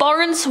birds. The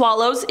barn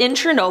swallows in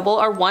Chernobyl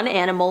are one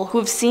animal who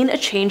have seen a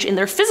change in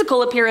their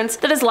physical appearance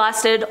that has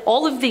lasted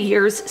all of the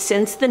years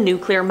since the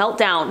nuclear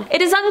meltdown.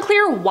 It is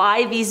unclear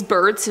why these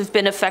birds have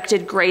been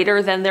affected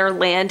greater than their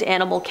land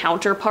animal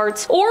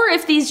counterparts, or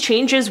if these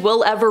changes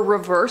will ever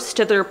reverse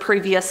to their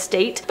previous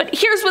state, but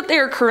here's what they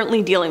are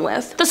currently dealing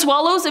with. The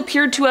swallows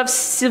appeared to have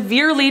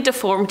severely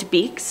deformed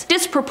beaks,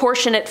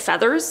 disproportionate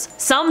feathers,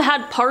 some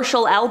had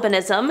partial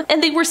albinism,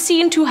 and they were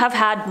seen to have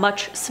had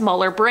much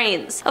smaller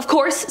brains. Of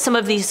course, some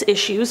of these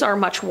issues are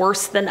much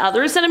worse than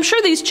others, and I'm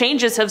sure these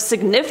changes have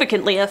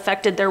significantly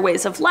affected their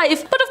ways of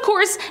life, but of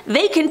course,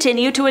 they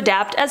continue to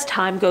adapt as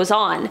time goes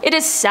on. It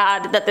is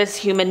sad that this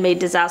human-made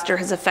disaster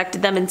has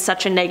affected them in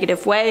such a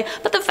negative way,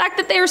 but the fact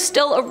that they are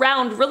still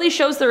around really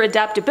shows their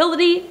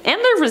adaptability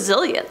and their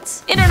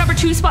resilience. In our number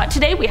 2 spot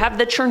today, we have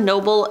the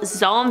Chernobyl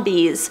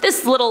zombies.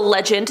 This little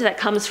legend that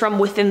comes from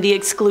within the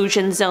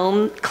exclusion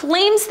zone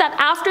claims that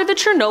after the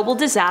Chernobyl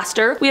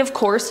disaster, we of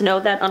course know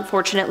that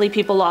unfortunately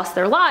people lost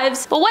their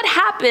lives, but what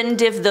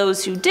happened if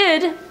those who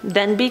did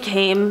then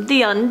became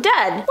the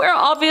undead? We're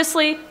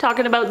obviously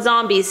talking about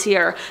zombies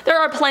here. There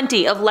are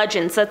plenty of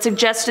legends that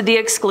suggest the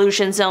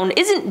exclusion zone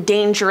isn't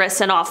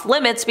dangerous and off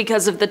limits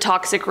because of the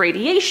toxic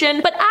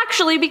radiation, but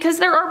actually because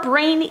there are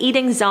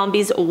brain-eating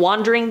zombies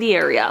wandering the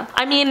area.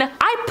 I mean,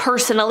 I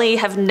personally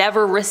have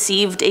never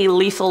received a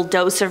lethal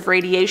dose of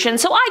radiation,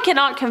 so I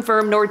cannot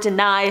confirm nor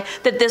deny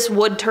that this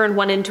would turn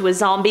one into a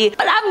zombie,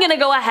 but I'm gonna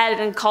go ahead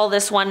and call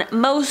this one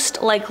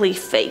most likely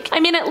fake. I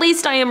mean, at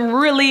least I am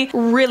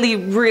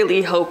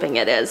really hoping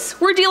it is.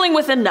 We're dealing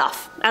with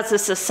enough as a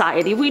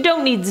society. We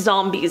don't need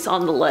zombies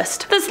on the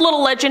list. This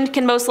little legend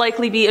can most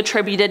likely be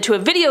attributed to a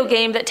video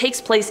game that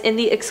takes place in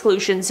the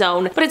exclusion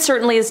zone, but it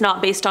certainly is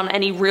not based on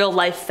any real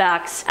life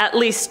facts, at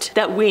least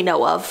that we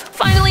know of.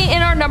 Finally,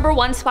 in our number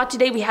 1 spot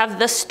today, we have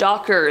the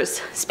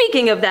Stalkers.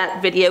 Speaking of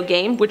that video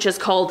game, which is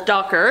called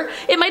Stalker,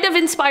 it might have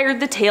inspired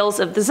the tales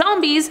of the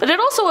zombies, but it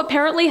also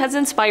apparently has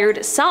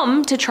inspired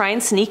some to try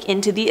and sneak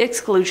into the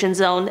exclusion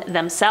zone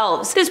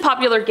themselves. This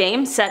popular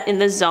game set in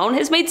the zone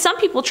has made some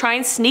people try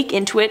and sneak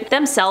into it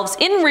themselves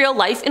in real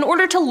life in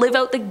order to live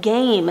out the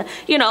game.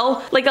 You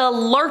know, like a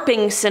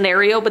LARPing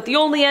scenario, but the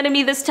only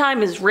enemy this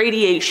time is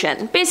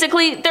radiation.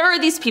 Basically, there are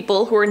these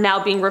people who are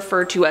now being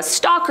referred to as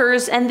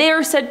stalkers, and they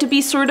are said to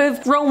be sort of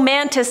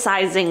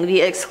romanticizing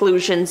the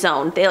exclusion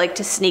zone. They like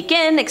to sneak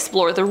in,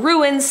 explore the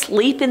ruins,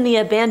 sleep in the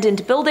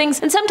abandoned buildings,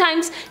 and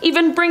sometimes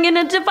even bring in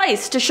a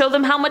device to show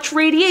them how much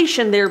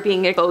radiation they're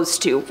being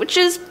exposed to, which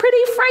is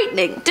pretty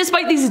frightening.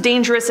 Despite these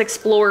dangerous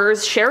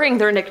explorers sharing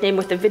their nickname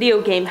with the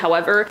video game,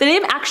 however, the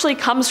name actually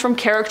comes from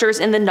characters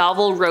in the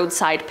novel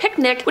Roadside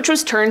Picnic, which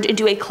was turned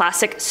into a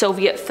classic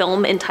Soviet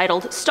film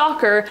entitled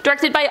Stalker,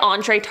 directed by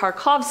Andrei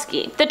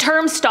Tarkovsky. The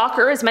term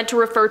stalker is meant to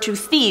refer to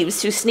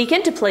thieves who sneak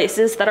into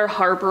places that are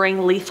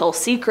harboring lethal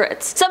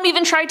secrets. Some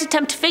even tried to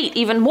tempt fate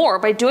even more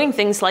by doing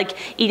things like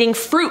eating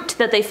fruit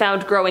that they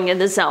found growing in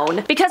the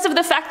zone. Because of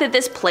the fact that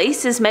this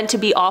place is meant to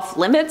be off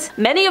limits,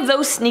 many of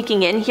those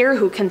sneaking in here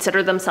who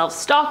consider themselves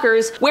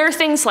stalkers wear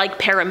things like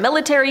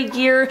paramilitary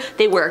gear,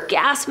 they wear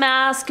gas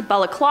masks,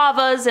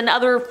 balaclavas, and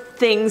other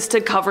things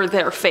to cover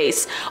their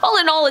face. All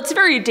in all, it's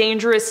very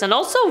dangerous and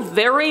also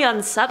very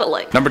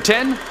unsettling. Number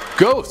 10,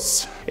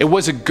 ghosts. It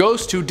was a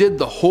ghost who did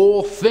the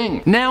whole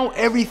thing. Now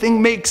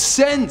everything makes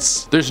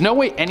sense. There's no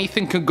way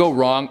anything could go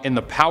wrong in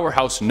the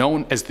powerhouse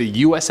known as the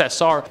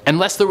USSR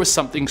unless there was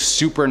something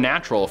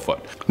supernatural afoot.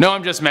 No,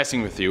 I'm just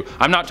messing with you.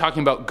 I'm not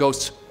talking about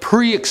ghosts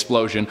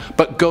pre-explosion,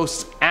 but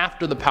ghosts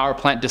after the power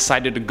plant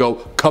decided to go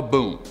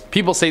kaboom.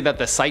 People say that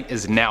the site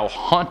is now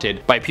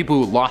haunted by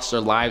people who lost their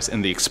lives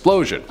in the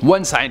explosion.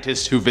 One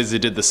scientist who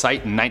visited the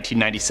site in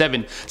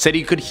 1997 said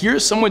he could hear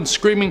someone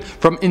screaming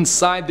from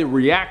inside the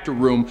reactor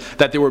room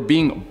that they were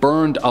being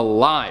burned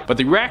alive, but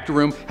the reactor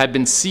room had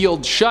been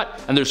sealed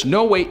shut and there's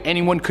no way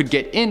anyone could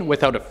get in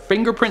without a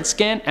fingerprint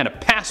scan and a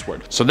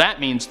password. So that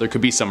means there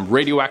could be some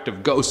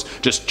radioactive ghosts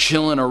just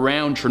chilling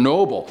around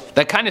Chernobyl.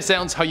 That kind of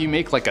sounds how you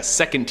make like a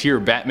second-tier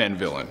Batman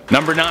villain.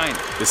 Number 9,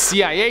 the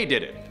CIA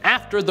did it.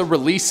 After the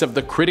release of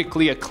the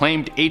critically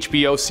acclaimed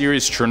HBO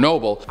series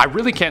Chernobyl, I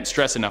really can't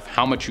stress enough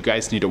how much you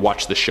guys need to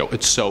watch this show.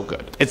 It's so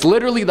good. It's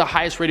literally the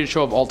highest rated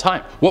show of all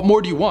time. What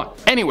more do you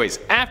want? Anyways,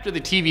 after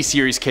the TV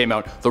series came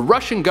out, the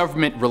Russian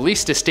government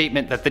released a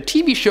statement that the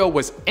TV show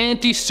was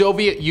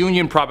anti-Soviet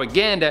Union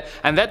propaganda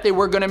and that they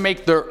were going to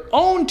make their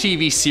own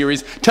TV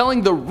series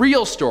telling the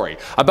real story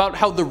about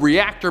how the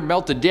reactor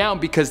melted down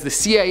because the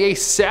CIA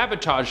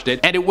sabotaged it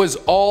and it was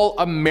all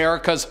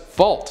America's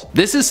fault.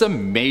 This is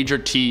some major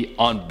tea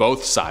on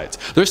both sides.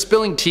 They're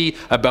spilling tea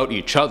about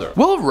each other.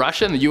 Will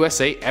Russia and the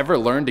USA ever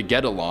learn to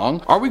get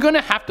along? Are we going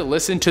to have to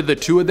listen to the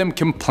two of them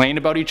complain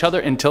about each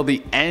other until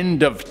the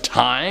end of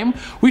time?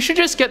 We should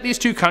just get these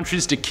two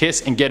countries to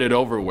kiss and get it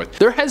over with.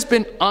 There has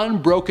been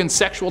unbroken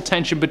sexual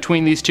tension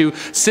between these two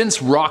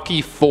since Rocky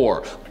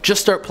IV.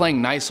 Just start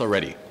playing nice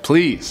already,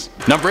 please.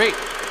 Number 8.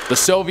 The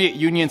Soviet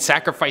Union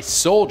sacrificed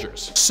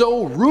soldiers.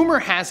 So rumor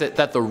has it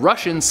that the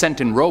Russians sent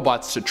in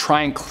robots to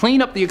try and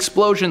clean up the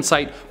explosion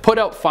site, put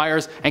out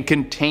fires, and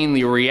contain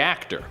the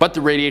reactor. But the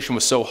radiation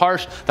was so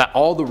harsh that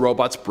all the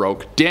robots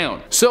broke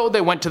down. So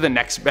they went to the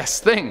next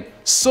best thing.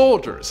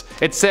 soldiers.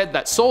 It said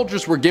that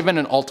soldiers were given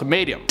an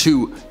ultimatum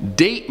to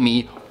date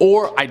me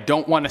or I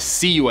don't want to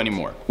see you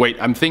anymore. Wait,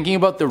 I'm thinking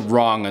about the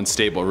wrong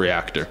unstable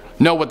reactor.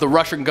 No, what the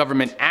Russian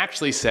government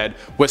actually said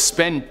was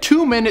spend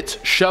 2 minutes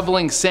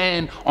shoveling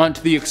sand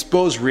onto the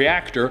exposed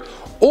reactor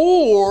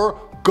or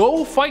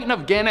go fight in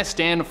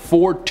Afghanistan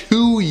for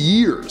 2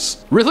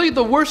 years. Really,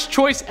 the worst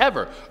choice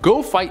ever.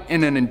 Go fight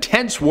in an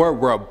intense war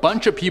where a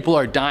bunch of people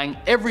are dying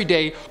every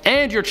day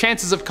and your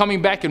chances of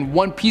coming back in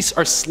one piece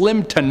are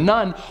slim to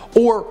none,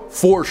 or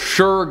for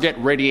sure get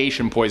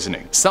radiation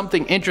poisoning.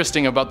 Something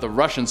interesting about the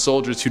Russian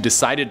soldiers who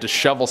decided to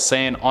shovel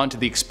sand onto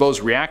the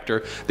exposed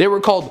reactor, they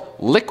were called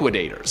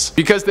liquidators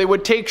because they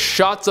would take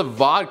shots of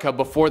vodka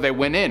before they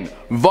went in.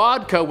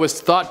 Vodka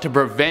was thought to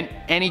prevent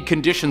any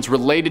conditions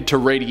related to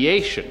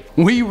radiation.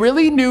 We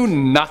really knew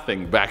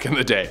nothing back in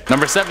the day.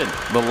 Number 7.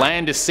 The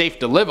land is safe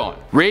to live on.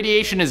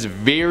 Radiation is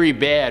very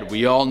bad,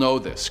 we all know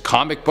this.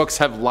 Comic books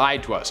have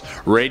lied to us.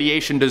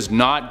 Radiation does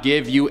not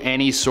give you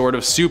any sort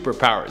of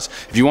superpowers.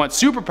 If you want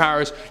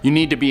superpowers, you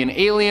need to be an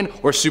alien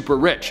or super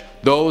rich.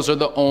 Those are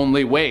the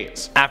only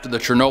ways. After the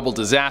Chernobyl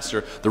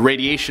disaster, the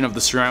radiation of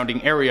the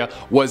surrounding area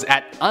was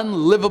at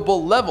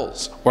unlivable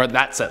levels, or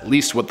that's at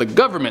least what the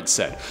government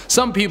said.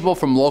 Some people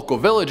from local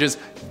villages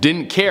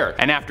didn't care,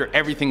 and after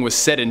everything was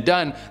said and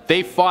done,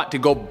 they fought to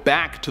go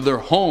back to their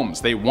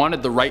homes. They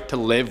wanted the right to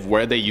live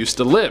where they used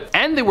to live,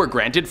 and they were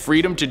granted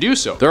freedom to do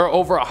so. There are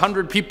over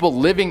 100 people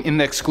living in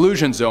the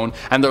exclusion zone,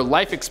 and their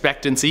life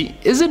expectancy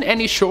isn't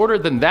any shorter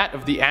than that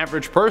of the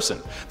average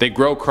person. They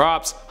grow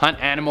crops, hunt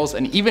animals,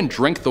 and even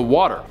drink the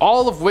water,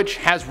 all of which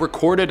has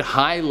recorded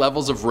high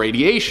levels of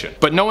radiation.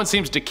 But no one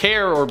seems to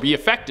care or be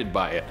affected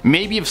by it.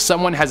 Maybe if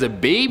someone has a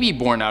baby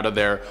born out of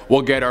there,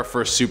 we'll get our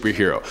first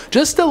superhero.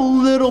 Just a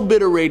little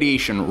bit of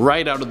radiation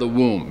right out of the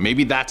womb.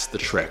 Maybe that's the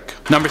trick.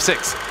 Number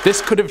 6.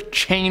 This could have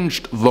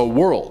changed the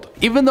world.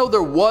 Even though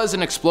there was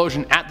an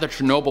explosion at the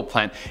Chernobyl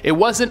plant, it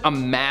wasn't a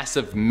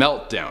massive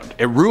meltdown.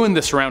 It ruined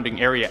the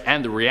surrounding area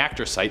and the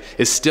reactor site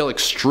is still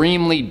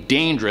extremely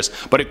dangerous,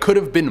 but it could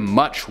have been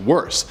much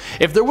worse.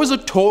 If there was a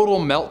total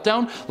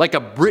meltdown, like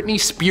a Britney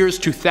Spears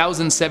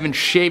 2007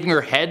 shaving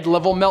her head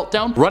level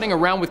meltdown, running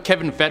around with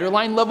Kevin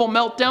Federline level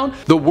meltdown,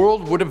 the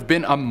world would have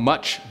been a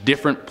much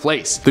different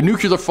place. The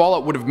nuclear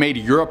fallout would have made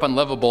Europe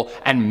unlivable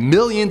and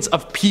millions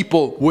of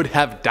people would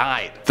have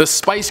died. The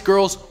Spice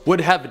Girls would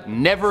have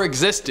never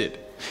existed.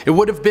 It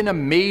would have been a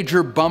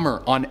major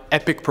bummer on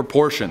epic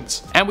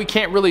proportions. And we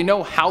can't really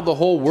know how the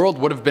whole world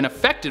would have been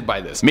affected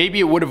by this. Maybe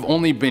it would have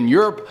only been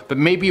Europe, but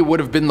maybe it would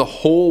have been the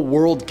whole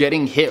world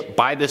getting hit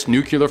by this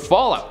nuclear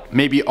fallout.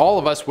 Maybe all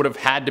of us would have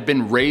had to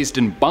been raised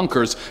in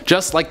bunkers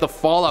just like the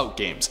Fallout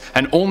games,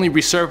 and only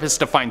resurfaced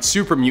to find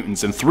super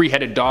mutants and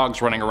three-headed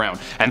dogs running around,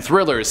 and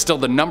Thriller is still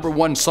the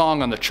 #1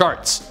 song on the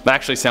charts. That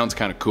actually sounds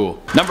kinda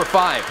cool. Number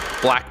 5.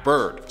 Black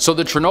Bird. So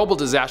the Chernobyl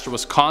disaster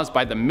was caused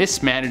by the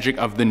mismanaging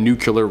of the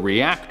nuclear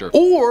reactor.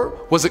 Or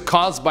was it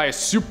caused by a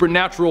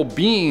supernatural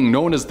being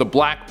known as the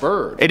Black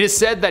Bird? It is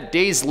said that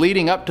days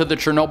leading up to the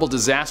Chernobyl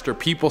disaster,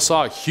 people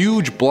saw a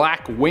huge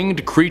black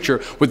winged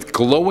creature with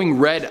glowing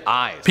red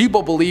eyes.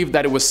 People believed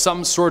that it was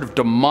some sort of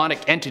demonic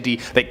entity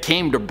that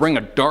came to bring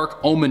a dark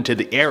omen to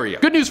the area.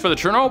 Good news for the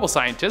Chernobyl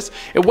scientists,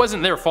 it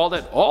wasn't their fault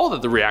at all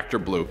that the reactor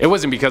blew. It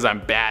wasn't because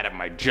I'm bad at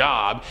my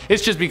job,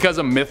 it's just because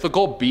a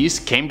mythical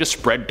beast came to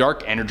spread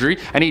dark energy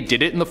and he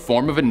did it in the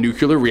form of a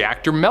nuclear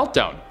reactor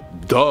meltdown.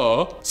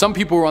 Duh. Some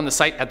people who were on the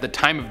site at the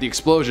time of the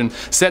explosion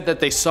said that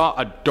they saw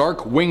a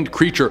dark winged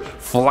creature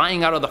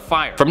flying out of the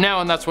fire. From now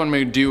on, that's what I'm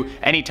gonna do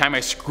anytime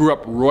I screw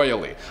up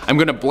royally. I'm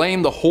gonna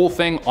blame the whole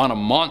thing on a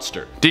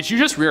monster. Did you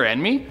just rear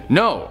end me?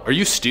 No. Are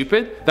you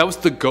stupid? That was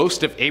the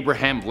ghost of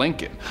Abraham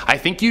Lincoln. I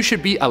think you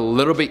should be a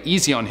little bit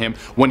easy on him.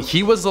 When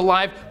he was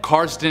alive,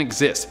 cars didn't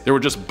exist. There were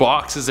just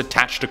boxes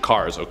attached to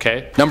cars,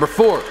 okay? Number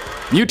 4.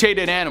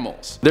 Mutated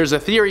animals. There's a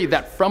theory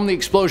that from the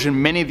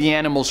explosion, many of the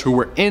animals who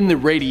were in the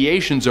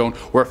radiation zone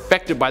were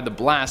affected by the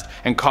blast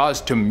and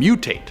caused to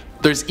mutate.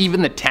 There's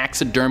even the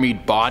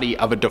taxidermied body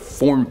of a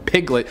deformed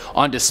piglet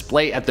on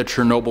display at the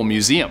Chernobyl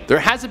Museum. There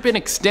hasn't been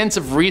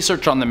extensive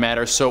research on the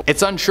matter, so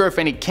it's unsure if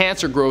any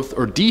cancer growth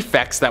or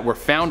defects that were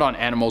found on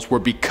animals were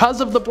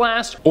because of the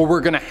blast or were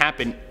gonna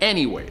happen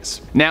anyways.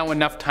 Now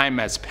enough time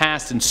has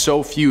passed and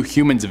so few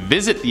humans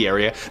visit the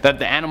area that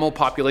the animal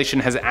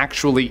population has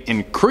actually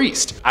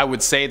increased. I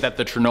would say that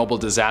the Chernobyl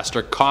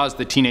disaster caused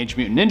the Teenage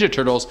Mutant Ninja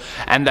Turtles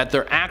and that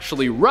they're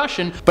actually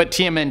Russian, but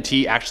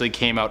TMNT actually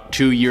came out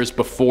 2 years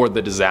before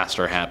the disaster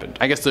happened.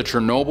 I guess the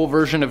Chernobyl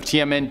version of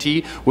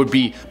TMNT would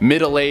be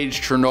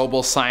middle-aged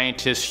Chernobyl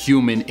scientist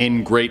human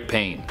in great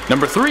pain.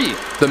 Number 3.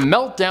 The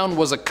meltdown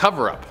was a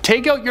cover-up.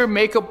 Take out your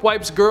makeup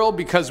wipes, girl,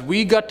 because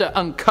we got to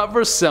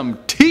uncover some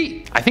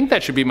tea. I think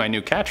that should be my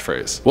new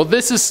catchphrase. Well,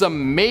 this is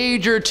some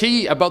major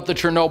tea about the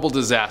Chernobyl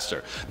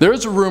disaster. There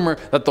is a rumor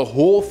that the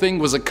whole thing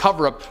was a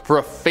cover-up for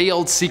a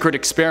failed secret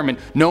experiment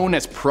known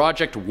as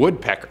Project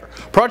Woodpecker.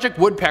 Project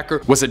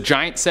Woodpecker was a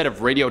giant set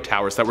of radio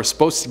towers that were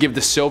supposed to give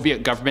the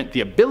Soviet government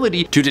the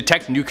ability to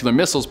detect nuclear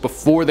missiles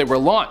before they were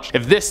launched.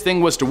 If this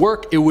thing was to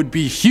work, it would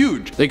be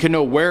huge. They could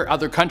know where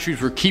other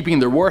countries were keeping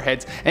their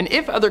warheads and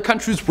if other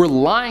countries were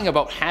lying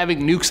about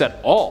having nukes at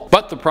all.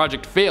 But the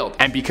project failed,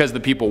 and because the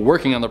people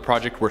working on the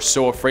project were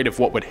so afraid of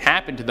what would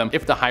happen to them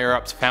if the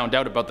higher-ups found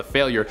out about the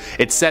failure,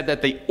 it's said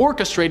that they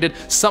orchestrated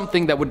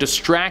something that would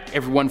distract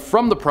everyone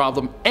from the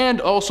problem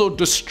and also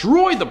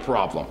destroy the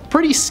problem.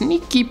 Pretty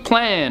sneaky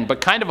plan,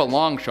 but kind of a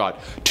long shot.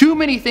 Too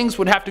many things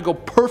would have to go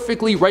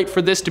perfectly right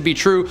for this to be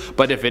true,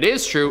 but if it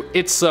is true,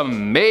 it's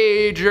some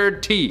major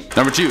tea.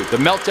 Number 2, the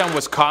meltdown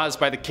was caused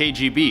by the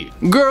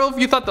KGB. Girl, if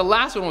you thought the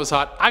last one was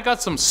hot, I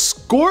got some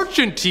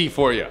scorching tea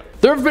for you.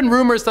 There have been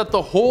rumors that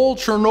the whole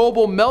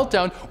Chernobyl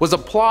meltdown was a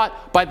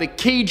plot by the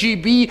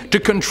KGB to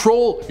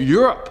control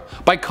Europe.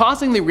 By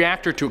causing the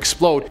reactor to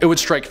explode, it would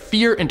strike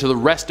fear into the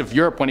rest of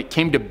Europe when it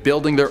came to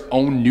building their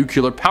own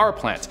nuclear power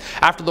plants.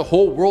 After the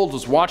whole world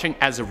was watching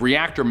as a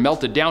reactor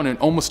melted down and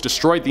almost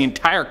destroyed the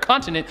entire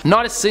continent,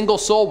 not a single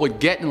soul would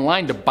get in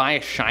line to buy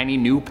a shiny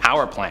new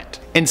power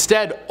plant.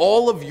 Instead,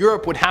 all of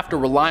Europe would have to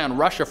rely on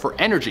Russia for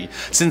energy,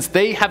 since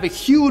they have a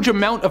huge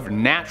amount of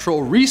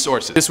natural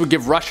resources. This would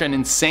give Russia an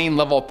insane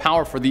level of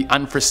power for the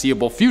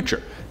unforeseeable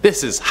future.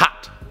 This is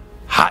hot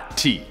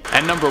tea.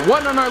 And number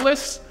 1 on our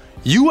list,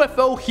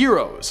 UFO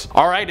heroes.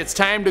 Alright, it's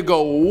time to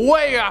go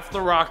way off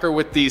the rocker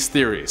with these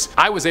theories.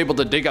 I was able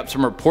to dig up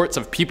some reports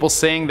of people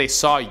saying they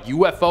saw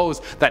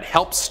UFOs that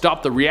helped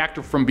stop the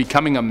reactor from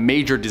becoming a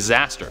major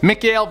disaster.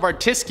 Mikhail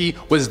Vartitsky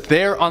was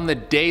there on the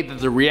day that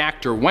the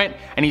reactor went,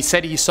 and he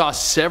said he saw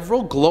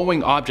several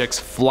glowing objects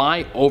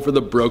fly over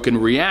the broken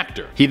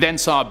reactor. He then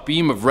saw a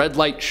beam of red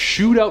light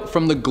shoot out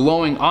from the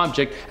glowing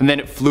object, and then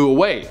it flew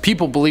away.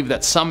 People believe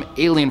that some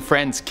alien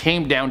friends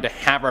came down to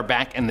have our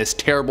back in this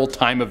terrible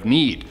time of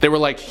need. They were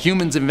like,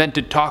 humans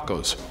invented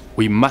tacos.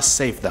 We must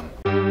save them.